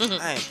 I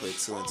ain't put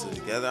 2 and 2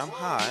 together. I'm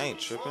high, I ain't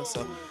tripping.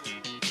 So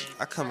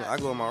I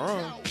go in my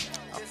room,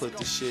 I put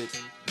the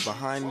shit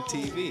behind the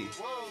TV.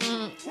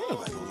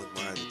 Nobody gonna look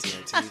behind the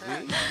damn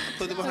TV. I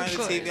put it behind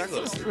the TV. I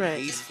go to sleep.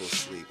 Right. Peaceful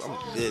sleep. I'm a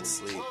good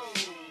sleep.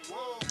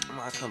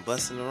 I come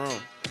bust in the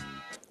room.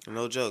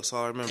 No jokes.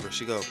 All I remember,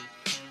 she go,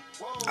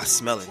 I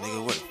smell it,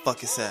 nigga. Where the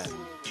fuck is that?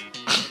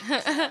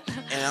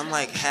 And I'm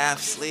like half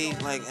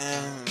asleep, like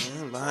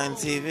behind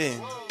the TV.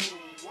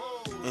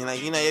 And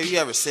like, you know, have you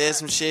ever said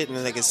some shit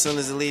and like as soon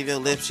as it leave your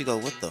lips, you go,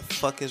 what the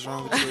fuck is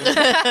wrong with you?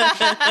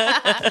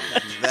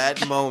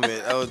 That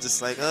moment, I was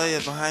just like, oh yeah,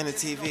 behind the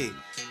TV.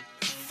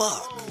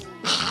 Fuck.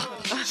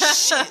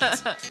 Shit.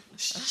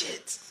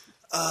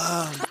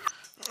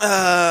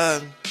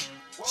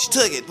 She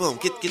took it. Boom.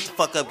 Get the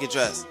fuck up. Get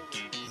dressed.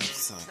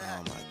 So,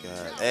 oh my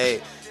god.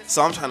 Hey.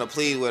 So I'm trying to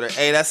plead with her.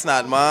 Hey, that's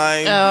not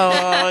mine.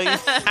 Oh,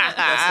 that's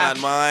not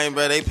mine,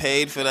 bro. They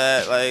paid for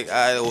that. Like,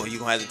 you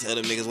gonna have to tell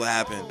them niggas what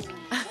happened.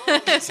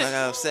 So I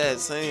got upset.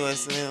 So anyway,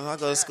 I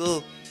go to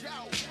school,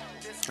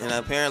 and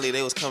apparently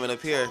they was coming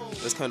up here.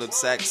 They was coming up to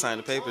SAC to sign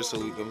the papers so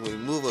we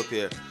move up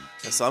here.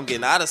 And so I'm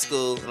getting out of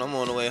school, and I'm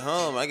on the way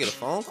home. I get a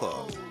phone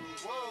call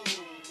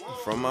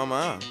from my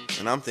mom,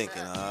 and I'm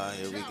thinking,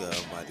 here we go.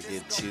 I'm about to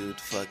get chewed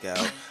the fuck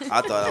out.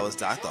 I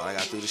thought I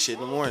got through the shit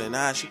in the morning.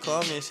 Nah, she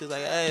called me and she was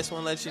like, hey, I just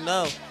want to let you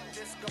know.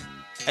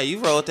 Hey, you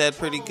wrote that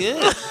pretty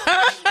good.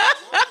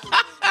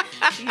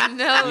 You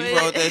know you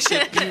wrote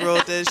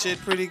that shit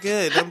pretty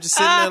good. I'm just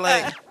sitting there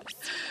like,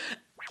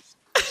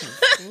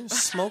 you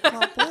smoked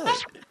my blood.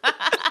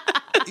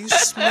 You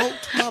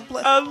smoked my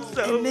blood. I'm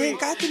so and then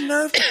got the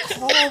nerve to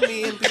call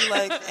me and be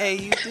like, hey,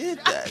 you did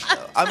that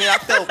though. I mean, I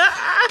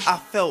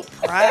felt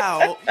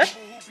proud.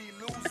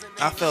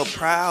 I felt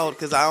proud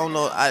because I don't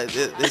know.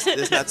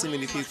 There's not too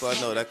many people I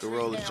know that can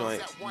roll a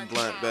joint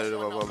blunt better than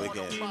my mama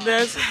can.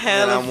 That's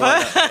hella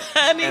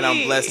funny. And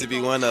I'm blessed to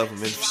be one of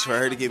them. And for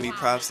her to give me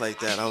props like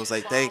that, I was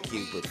like, thank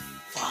you. But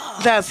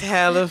fuck. That's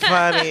hella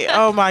funny.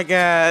 Oh my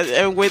god.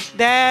 And with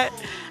that,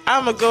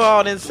 I'm going to go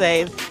on and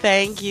say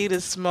thank you to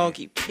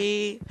Smokey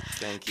P.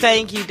 Thank you.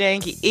 Thank you,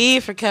 Danky E,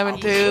 for coming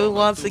through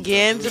once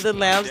again to the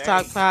Lounge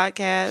Talk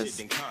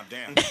Podcast.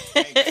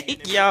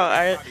 Y'all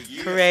are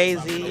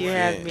crazy. You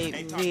have me.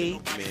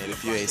 Man,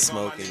 if you ain't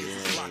smoking, you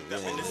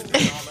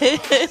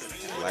ain't.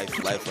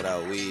 Life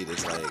without weed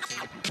is like...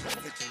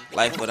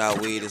 Life without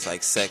weed is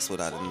like sex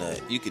without a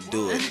nut. You could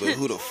do it, but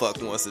who the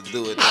fuck wants to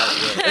do it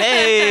that way?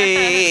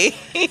 Hey!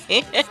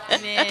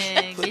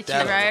 Man, get you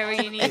right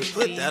where you need to be.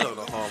 Put that on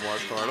the Hallmark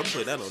card. I'll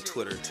put that on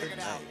Twitter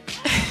tonight.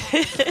 I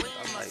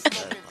like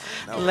that.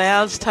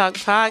 Lounge Talk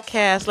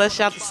Podcast. Let's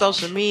shout the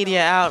social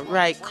media out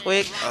right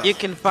quick. You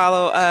can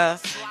follow,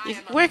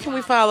 where can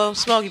we follow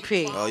Smokey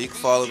P? Oh, you can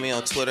follow me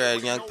on Twitter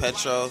at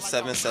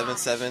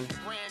YoungPetro777.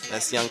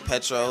 That's Young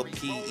Petro,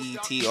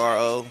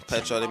 Petro.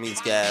 Petro, that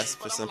means gas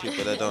for some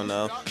people that don't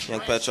know.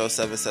 Young Petro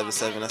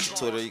 777, that's the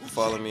Twitter. You can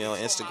follow me on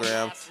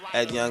Instagram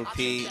at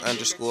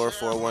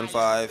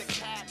YoungP_415.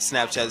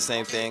 Snapchat, the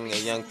same thing, at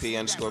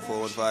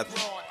YoungP_415.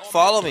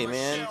 Follow me,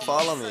 man.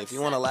 Follow me. If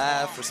you want to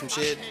laugh or some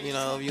shit, you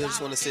know, if you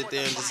just want to sit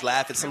there and just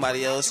laugh at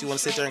somebody else, you want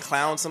to sit there and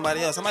clown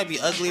somebody else, I might be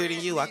uglier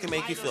than you. I can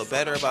make you feel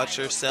better about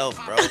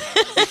yourself, bro.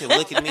 You can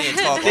look at me and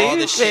talk all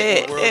the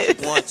shit in the world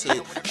you want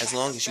to, as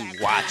long as you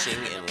watching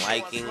and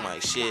liking my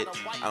shit.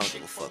 I don't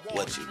give a fuck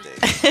what you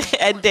think.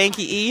 And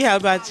Danky E, how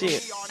about you?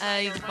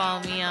 You can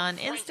follow me on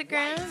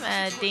Instagram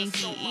at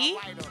Danky E.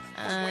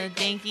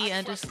 Danky_E, the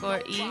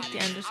underscore.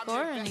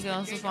 And you can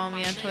also follow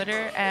me on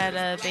Twitter at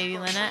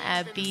BabyLena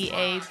at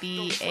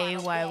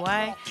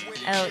BABAYYLENA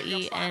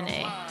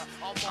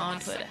on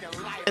Twitter.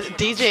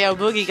 DJ O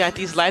Boogie got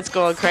these lights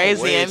going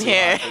crazy in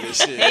here. I'm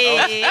sitting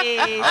here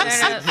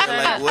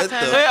like, what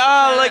the? We're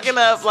all looking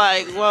up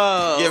like,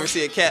 whoa. You ever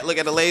see a cat look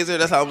at a laser?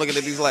 That's how I'm looking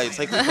at these lights.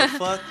 Like, what the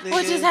fuck, nigga?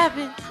 What just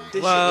happened?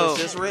 This Whoa.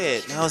 shit was just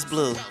red. Now it's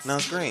blue. Now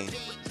it's green.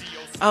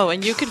 Oh,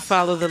 and you can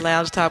follow the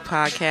Lounge Talk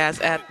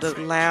Podcast at The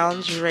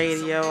Lounge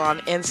Radio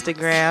on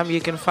Instagram. You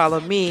can follow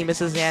me,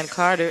 Mrs. Ann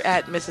Carter,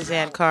 at Mrs.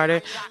 Ann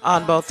Carter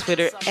on both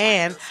Twitter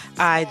and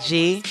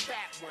IG.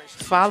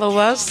 Follow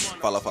us.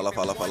 Follow us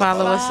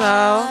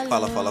all.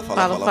 Follow. Follow.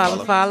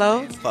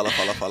 We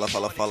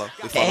follow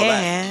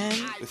And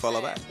back. We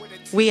follow back.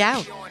 we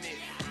out.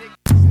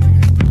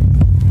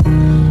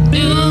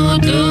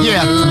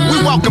 Yeah, we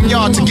welcome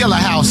y'all to Gilla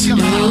House.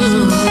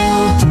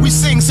 We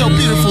sing so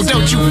beautiful,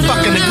 don't you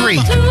fucking agree?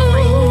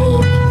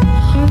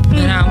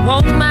 When I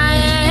woke my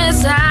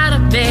ass out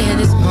of bed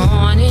this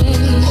morning,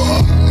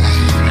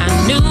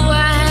 I knew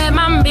I had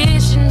my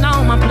mission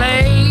on my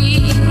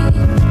plate.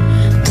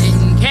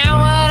 Didn't care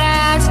what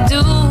I had to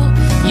do,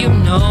 you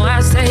know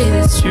I say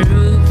the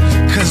truth.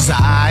 Cause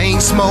I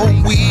ain't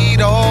smoked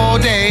weed all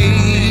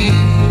day.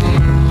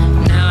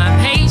 Now I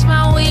paged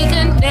my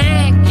weaker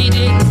neck, he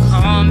didn't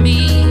call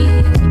me.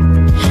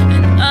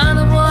 And the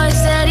other boy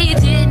said he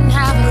didn't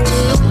have a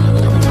clue.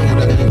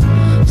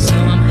 So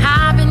I'm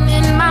hopping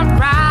in my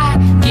ride,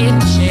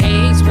 getting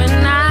shades when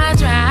I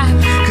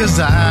drive. Cause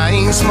I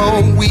ain't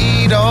smoked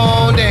weed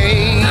all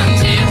day.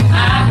 Until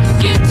I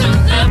get to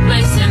the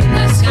place in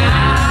the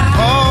sky.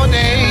 All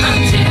day.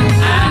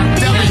 Until I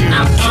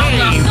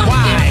WKYA.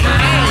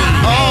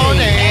 All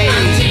day.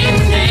 until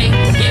they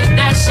give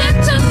that shit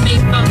to me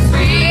for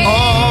free.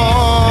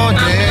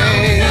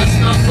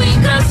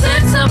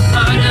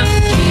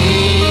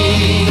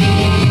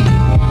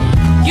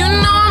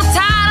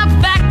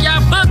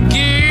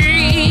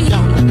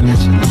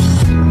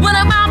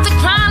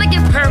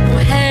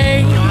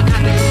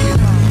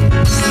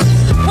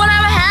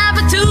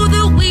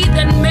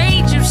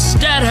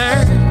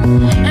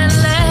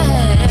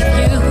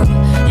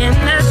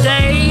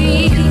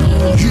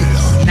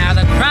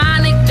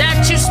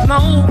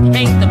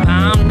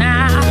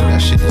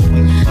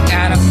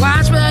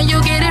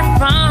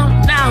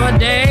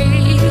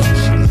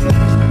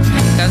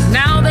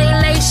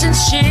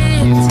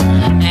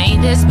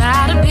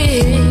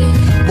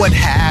 What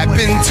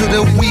happened to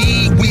the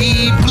weed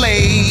we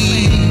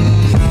played?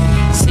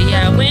 See,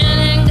 I went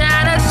and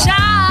got a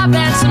job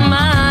and some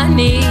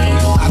money,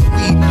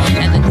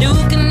 and the new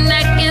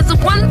connect is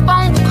one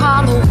phone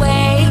call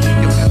away.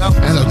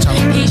 Hello,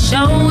 Tom. He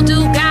sure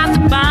do got the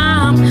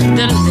bomb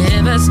that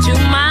delivers to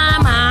my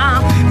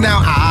mom.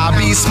 Now I'll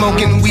be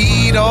smoking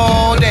weed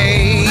all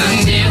day.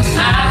 Until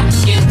I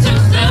get to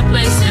the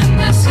place in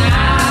the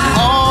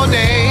sky. All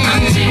day.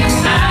 Until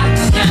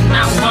I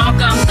cannot walk,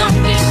 I'm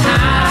gonna get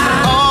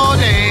high. All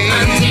day.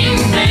 Until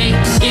they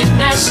give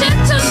that shit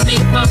to me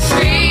for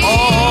free.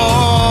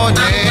 All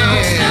day.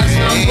 That's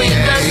no way,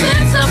 'cause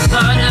it's a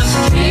part of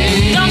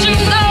me. Don't you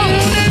know,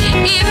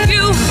 if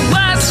you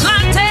was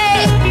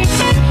planted,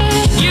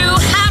 you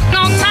have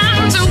no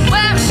time to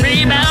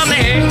worry about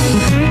me.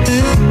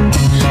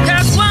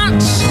 'Cause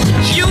once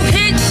you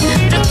hit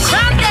the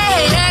ground,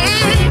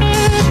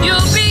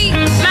 you'll be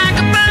like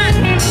a bird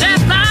that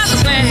flies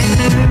away.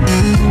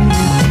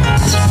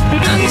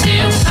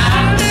 Until I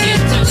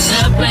get to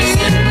the place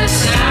in the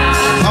sky.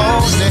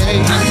 All day.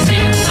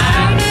 Until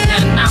I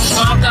cannot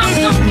walk, I'm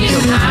gonna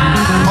get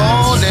high.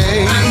 All day.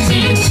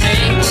 Until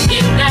they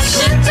give that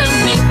shit to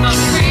me for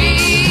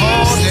free.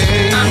 All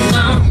day. I'm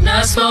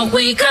gonna smoke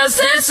weed 'cause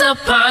it's a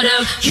part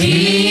of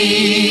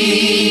me.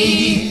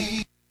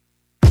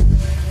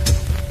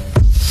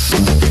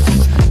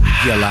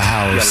 Yellow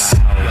House.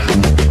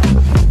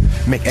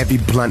 Make every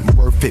blunt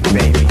worth it,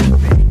 baby.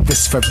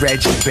 This for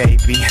Reggie,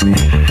 baby.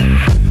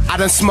 I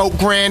done smoke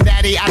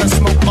Granddaddy, I done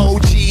smoke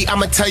OG.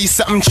 I'ma tell you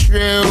something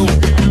true.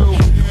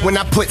 When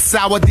I put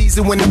sour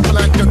diesel in the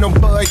blunt, don't no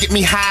bud get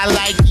me high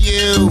like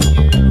you.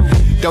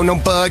 Don't no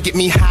bud get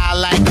me high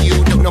like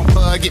you. Don't no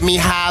bud get me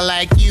high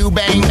like you.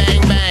 Bang,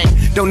 bang, bang.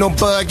 Don't no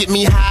bud get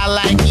me high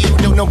like you.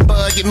 Don't no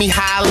bud get me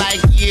high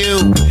like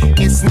you.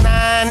 It's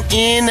 9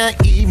 in the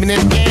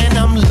evening and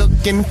I'm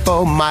looking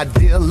for my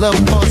dealer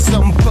for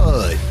some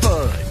bud.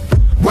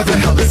 Where the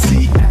hell is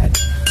he at?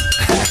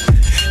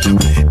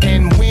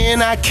 And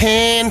when I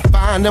can't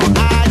find him,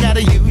 I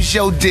gotta use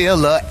your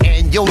dealer,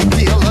 and your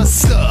dealer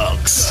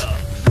sucks.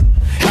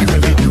 He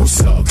really do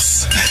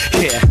sucks.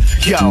 Yeah,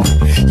 yo,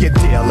 your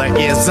dealer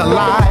is a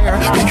liar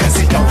because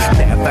he don't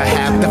never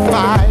have the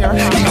fire.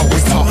 He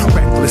always talk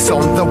reckless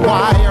on the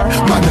wire.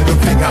 My little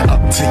finger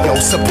up to your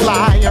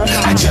supplier.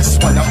 I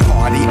just wanna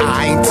party,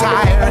 I ain't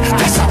tired.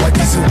 That's how it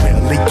doesn't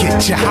really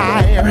get you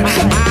higher.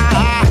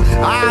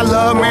 I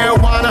love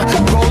marijuana.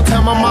 Go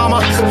tell my mama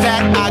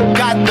that I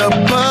got the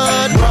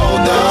bud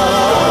rolled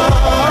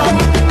up.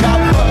 Got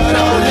bud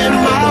all in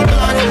my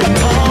blood.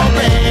 Oh,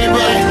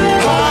 baby.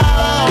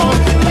 Oh,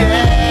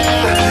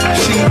 yeah.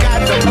 She got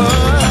the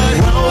bud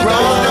rolled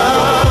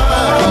up.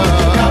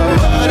 Got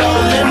bud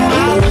all in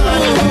my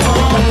blood.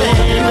 Oh,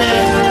 baby.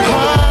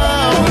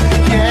 Oh,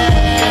 yeah.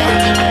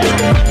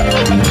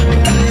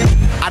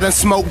 I done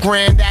smoke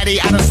Granddaddy.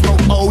 I done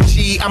smoke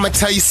OG. I'ma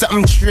tell you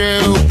something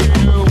true.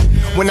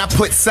 When I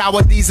put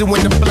sour diesel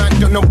in the blunt,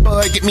 don't no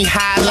bud get me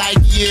high like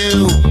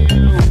you.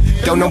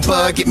 Don't no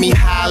bud get me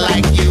high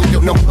like you.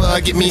 Don't no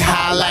bud get me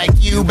high like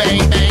you.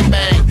 Bang, bang,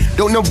 bang.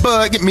 Don't no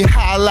bud get me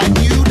high like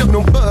you. Don't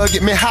no bud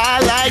get me high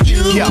like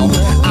you. Yo,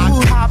 I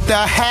copped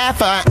a half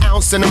an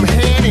ounce and I'm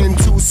heading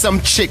to some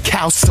chick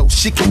house so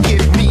she can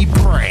give me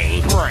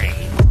brain.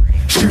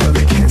 She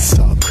really can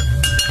suck.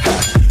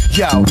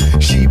 Yo,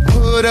 she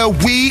put a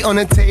weed on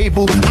the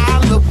table. I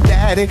looked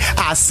at it.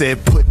 I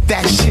said, put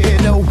that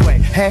shit away.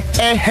 Hey,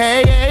 hey,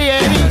 hey, hey,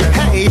 hey,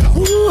 hey.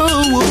 Ooh,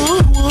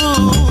 ooh,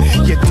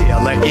 ooh. Your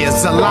dealer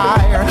is a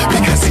liar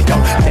because he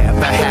don't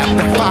never have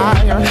the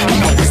fire.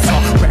 He always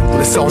talk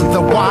reckless on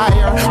the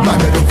wire. My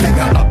middle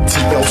finger up to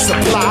your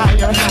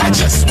supplier. I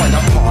just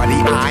wanna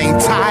party, I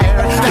ain't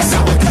tired. That's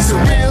how it doesn't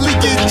really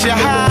get you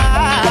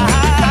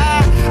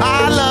high.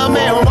 I love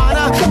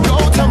marijuana.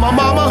 Go tell my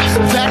mama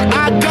that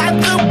I got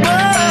the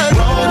bud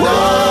rolled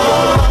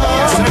up.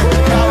 Yes, sir.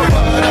 Got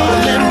bud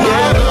all in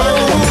my blood.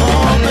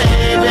 Oh,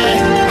 baby.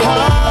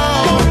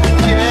 Oh,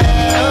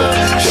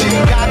 yeah. She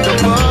got the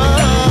bud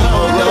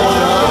rolled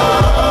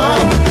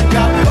up.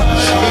 Got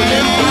bud all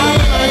in my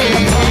blood.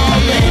 Oh,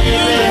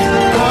 baby.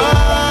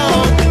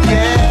 Oh,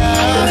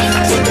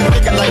 yeah. See the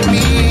nigga like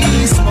me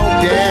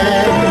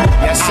smoking.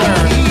 Yes, sir.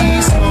 He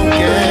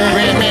smoking.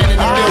 Red man in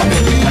the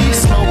building. He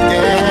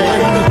smoking.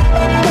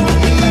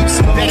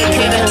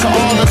 Dedicated to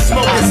all the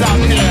smokers out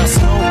there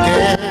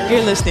smoking.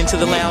 You're listening to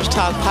the Lounge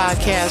Talk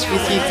Podcast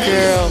with your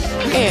girl,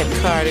 Ed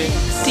Carter,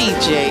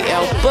 DJ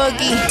L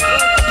Boogie.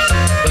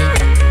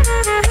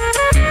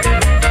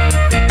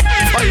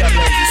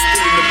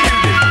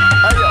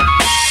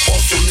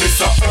 Hustle,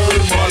 Mr.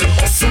 Urban,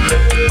 hustle,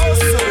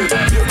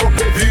 pick up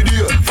every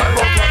day, 5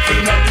 o'clock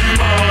in the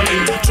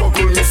morning.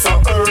 Juggle, Mr.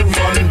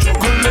 Urban,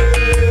 juggling.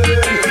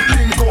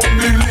 Link up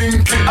the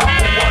linky, I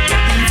want to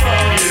be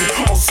found.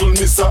 Hustle,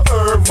 Mr.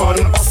 Urban,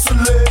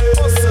 hustling.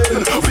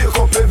 Wake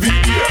up every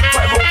day,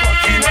 5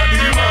 o'clock in the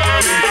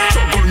morning.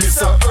 Juggle,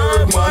 Mr.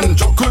 Urban,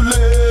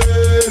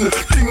 juggling.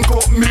 Link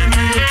up me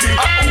linky,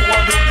 I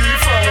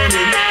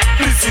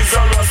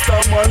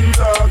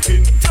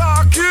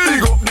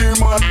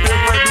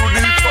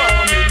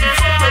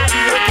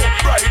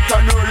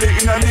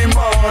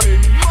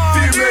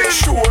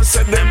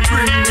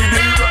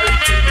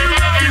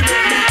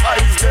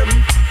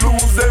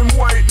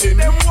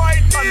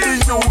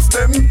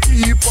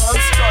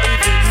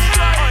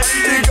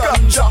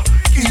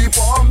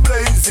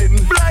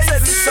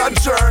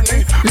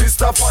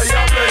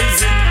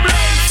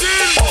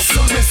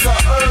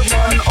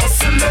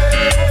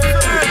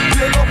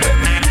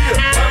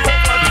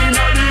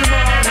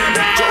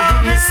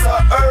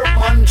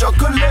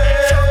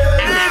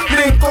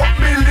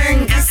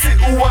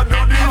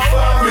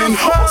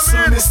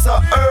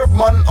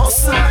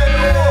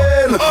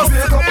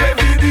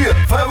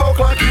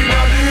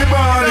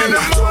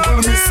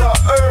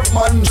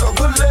man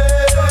juggling.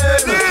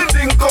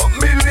 Link up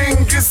me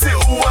link, you see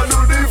who I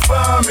do the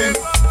farming.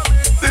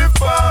 The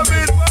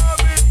farming.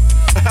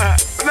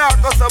 Now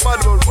cause a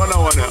bad one for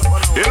now.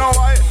 You know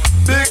why?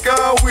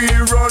 Because we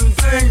run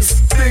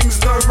things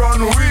don't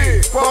run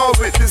we. Power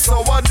with the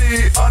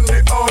Sawadee and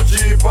the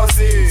OG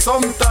posse.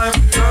 Sometimes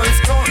girls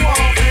don't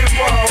want to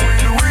power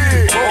with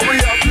we, but we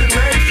have to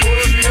make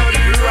sure she got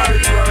the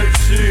right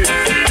shit.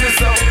 This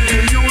how we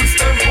use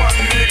them on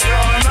the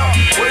corner.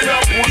 We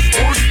have push,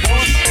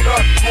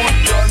 that good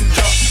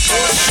ganja.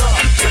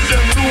 Let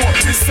them know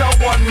this a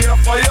one year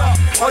fire.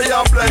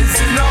 Fire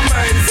blazing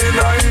amazing, I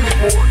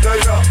import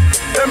there.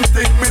 Them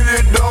think me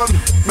they done,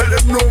 make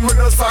them know me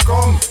just a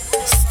come.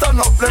 Stand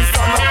up, let's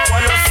stand up.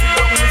 While you sit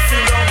down, we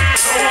sit down.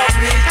 Now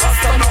me I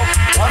stand up,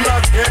 wanna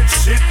get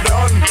shit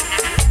done.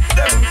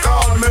 Them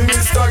call me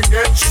Mr.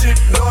 Get Shit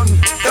Done.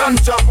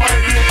 Ganja by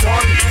the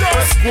ton.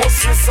 West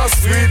Coast is a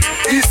sweet,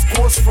 East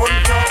Coast front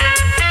top.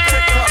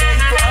 Take a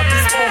look at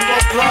this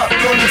bumper clock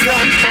ganja.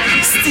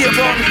 Stay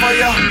on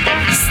fire,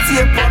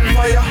 stay on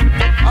fire.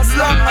 As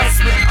long as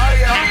we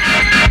higher,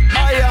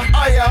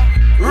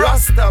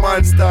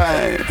 Rastaman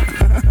style.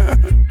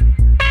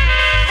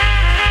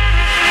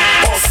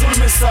 Hustle,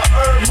 Mr.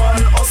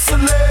 Herman,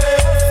 hustling.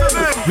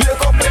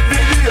 Wake up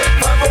every day,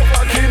 5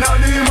 o'clock in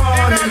the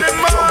morning.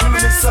 Juggle,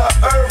 Mr.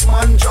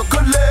 Herman,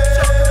 juggling.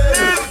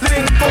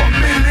 Link up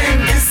me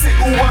link, you see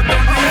who I do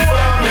the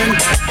farming.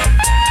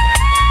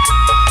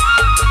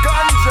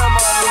 Ganja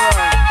man,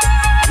 man.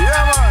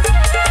 Yeah man.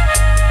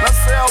 Let's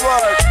say a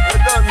word, we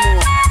don't know.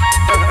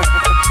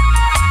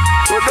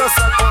 We just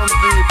a come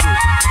people.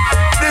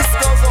 This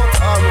goes out to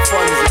all my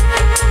fans,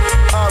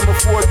 all my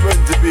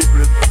 420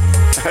 people.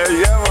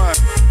 Hey, yeah man.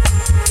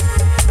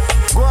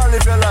 Go and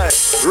live your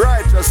life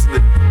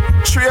righteously.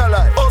 True your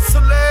life.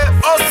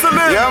 Hustling.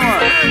 Yeah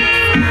man.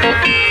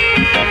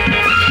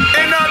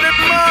 In the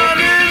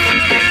morning,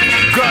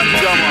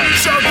 ganja man.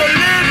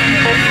 Juggling.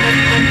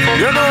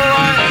 You know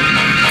why?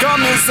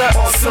 Come and say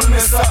hustle,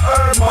 Mr.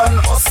 Herman,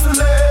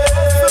 hustling.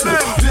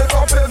 Wake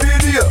up every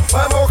day,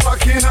 5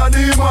 o'clock in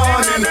the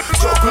morning.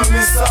 Juggle,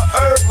 Mr.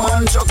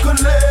 Herman,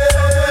 juggling.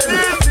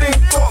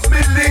 Link up me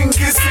link,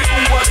 you see who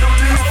I do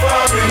the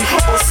farming.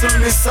 Hustle,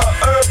 Mr.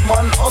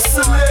 Herman,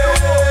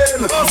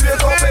 hustling.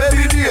 Wake up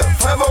every day,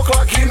 5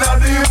 o'clock in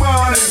the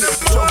morning.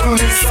 Juggle,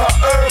 Mr.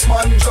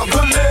 Herman,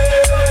 juggling.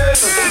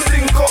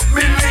 Link up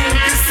me link,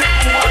 you see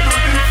who I do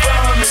the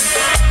farming.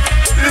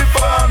 The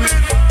farming.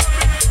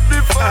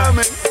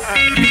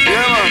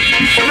 Yeah man.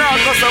 Now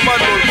cause a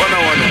bad old one.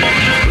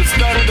 We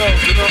stand up,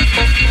 you know.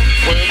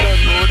 But you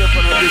don't know they're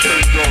from a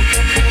different ground.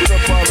 We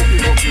don't power with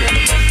people here.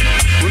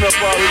 We don't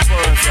power with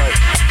forest life.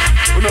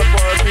 We don't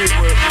power with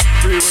people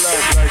real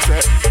life like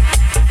that.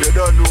 You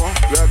don't know.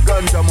 We are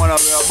ganja man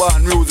and we are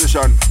born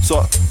musician.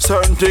 So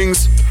certain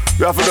things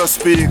we have to just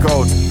speak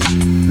out.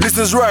 This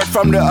is right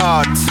from the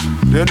heart.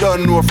 You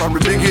don't know from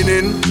the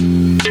beginning.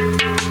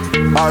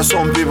 Or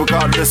some people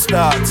call it the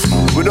start.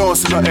 We don't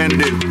see no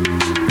ending.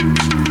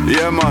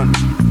 Yeah man.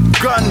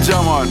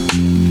 Ganja man.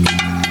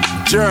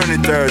 Journey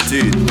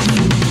 13.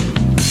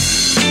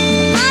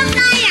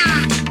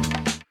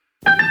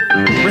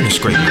 Rent a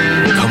Scraper,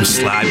 come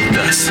slide with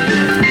us.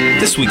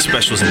 This week's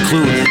specials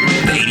include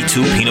the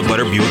 82 Peanut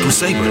Butter Buick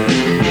LeSabre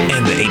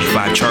and the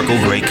 85 Charcoal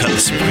Gray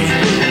Cutlass Supreme.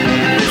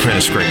 Rent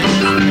a Scraper,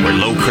 where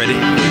low credit,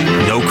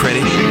 no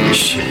credit,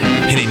 shit,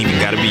 it ain't even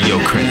gotta be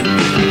your credit.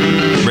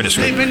 Rent a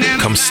Scraper,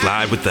 come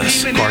slide with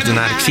us. Cars do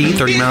not exceed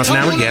 30 miles an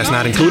hour, gas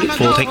not included,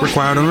 full tank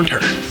required on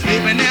return.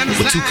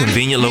 With 2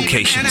 convenient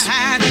locations,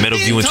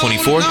 Meadowview and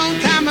 24th,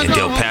 and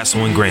Del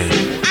Paso and Grand.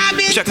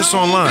 Check us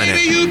online at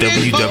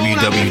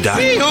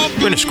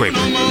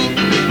www.renterscraper.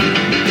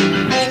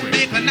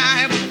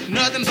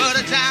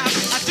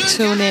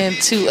 Tune in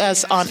to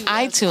us on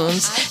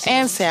iTunes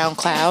and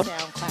SoundCloud.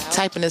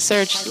 Type in the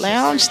search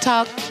Lounge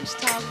Talk.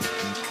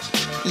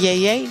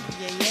 Yay.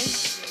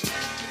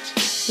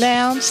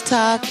 Lounge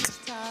Talk.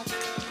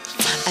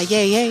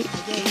 Yay.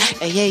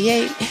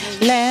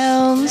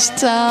 Lounge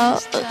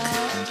Talk.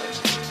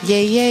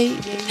 Yay.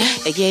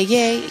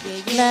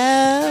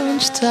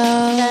 Lounge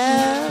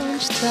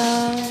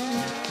Talk.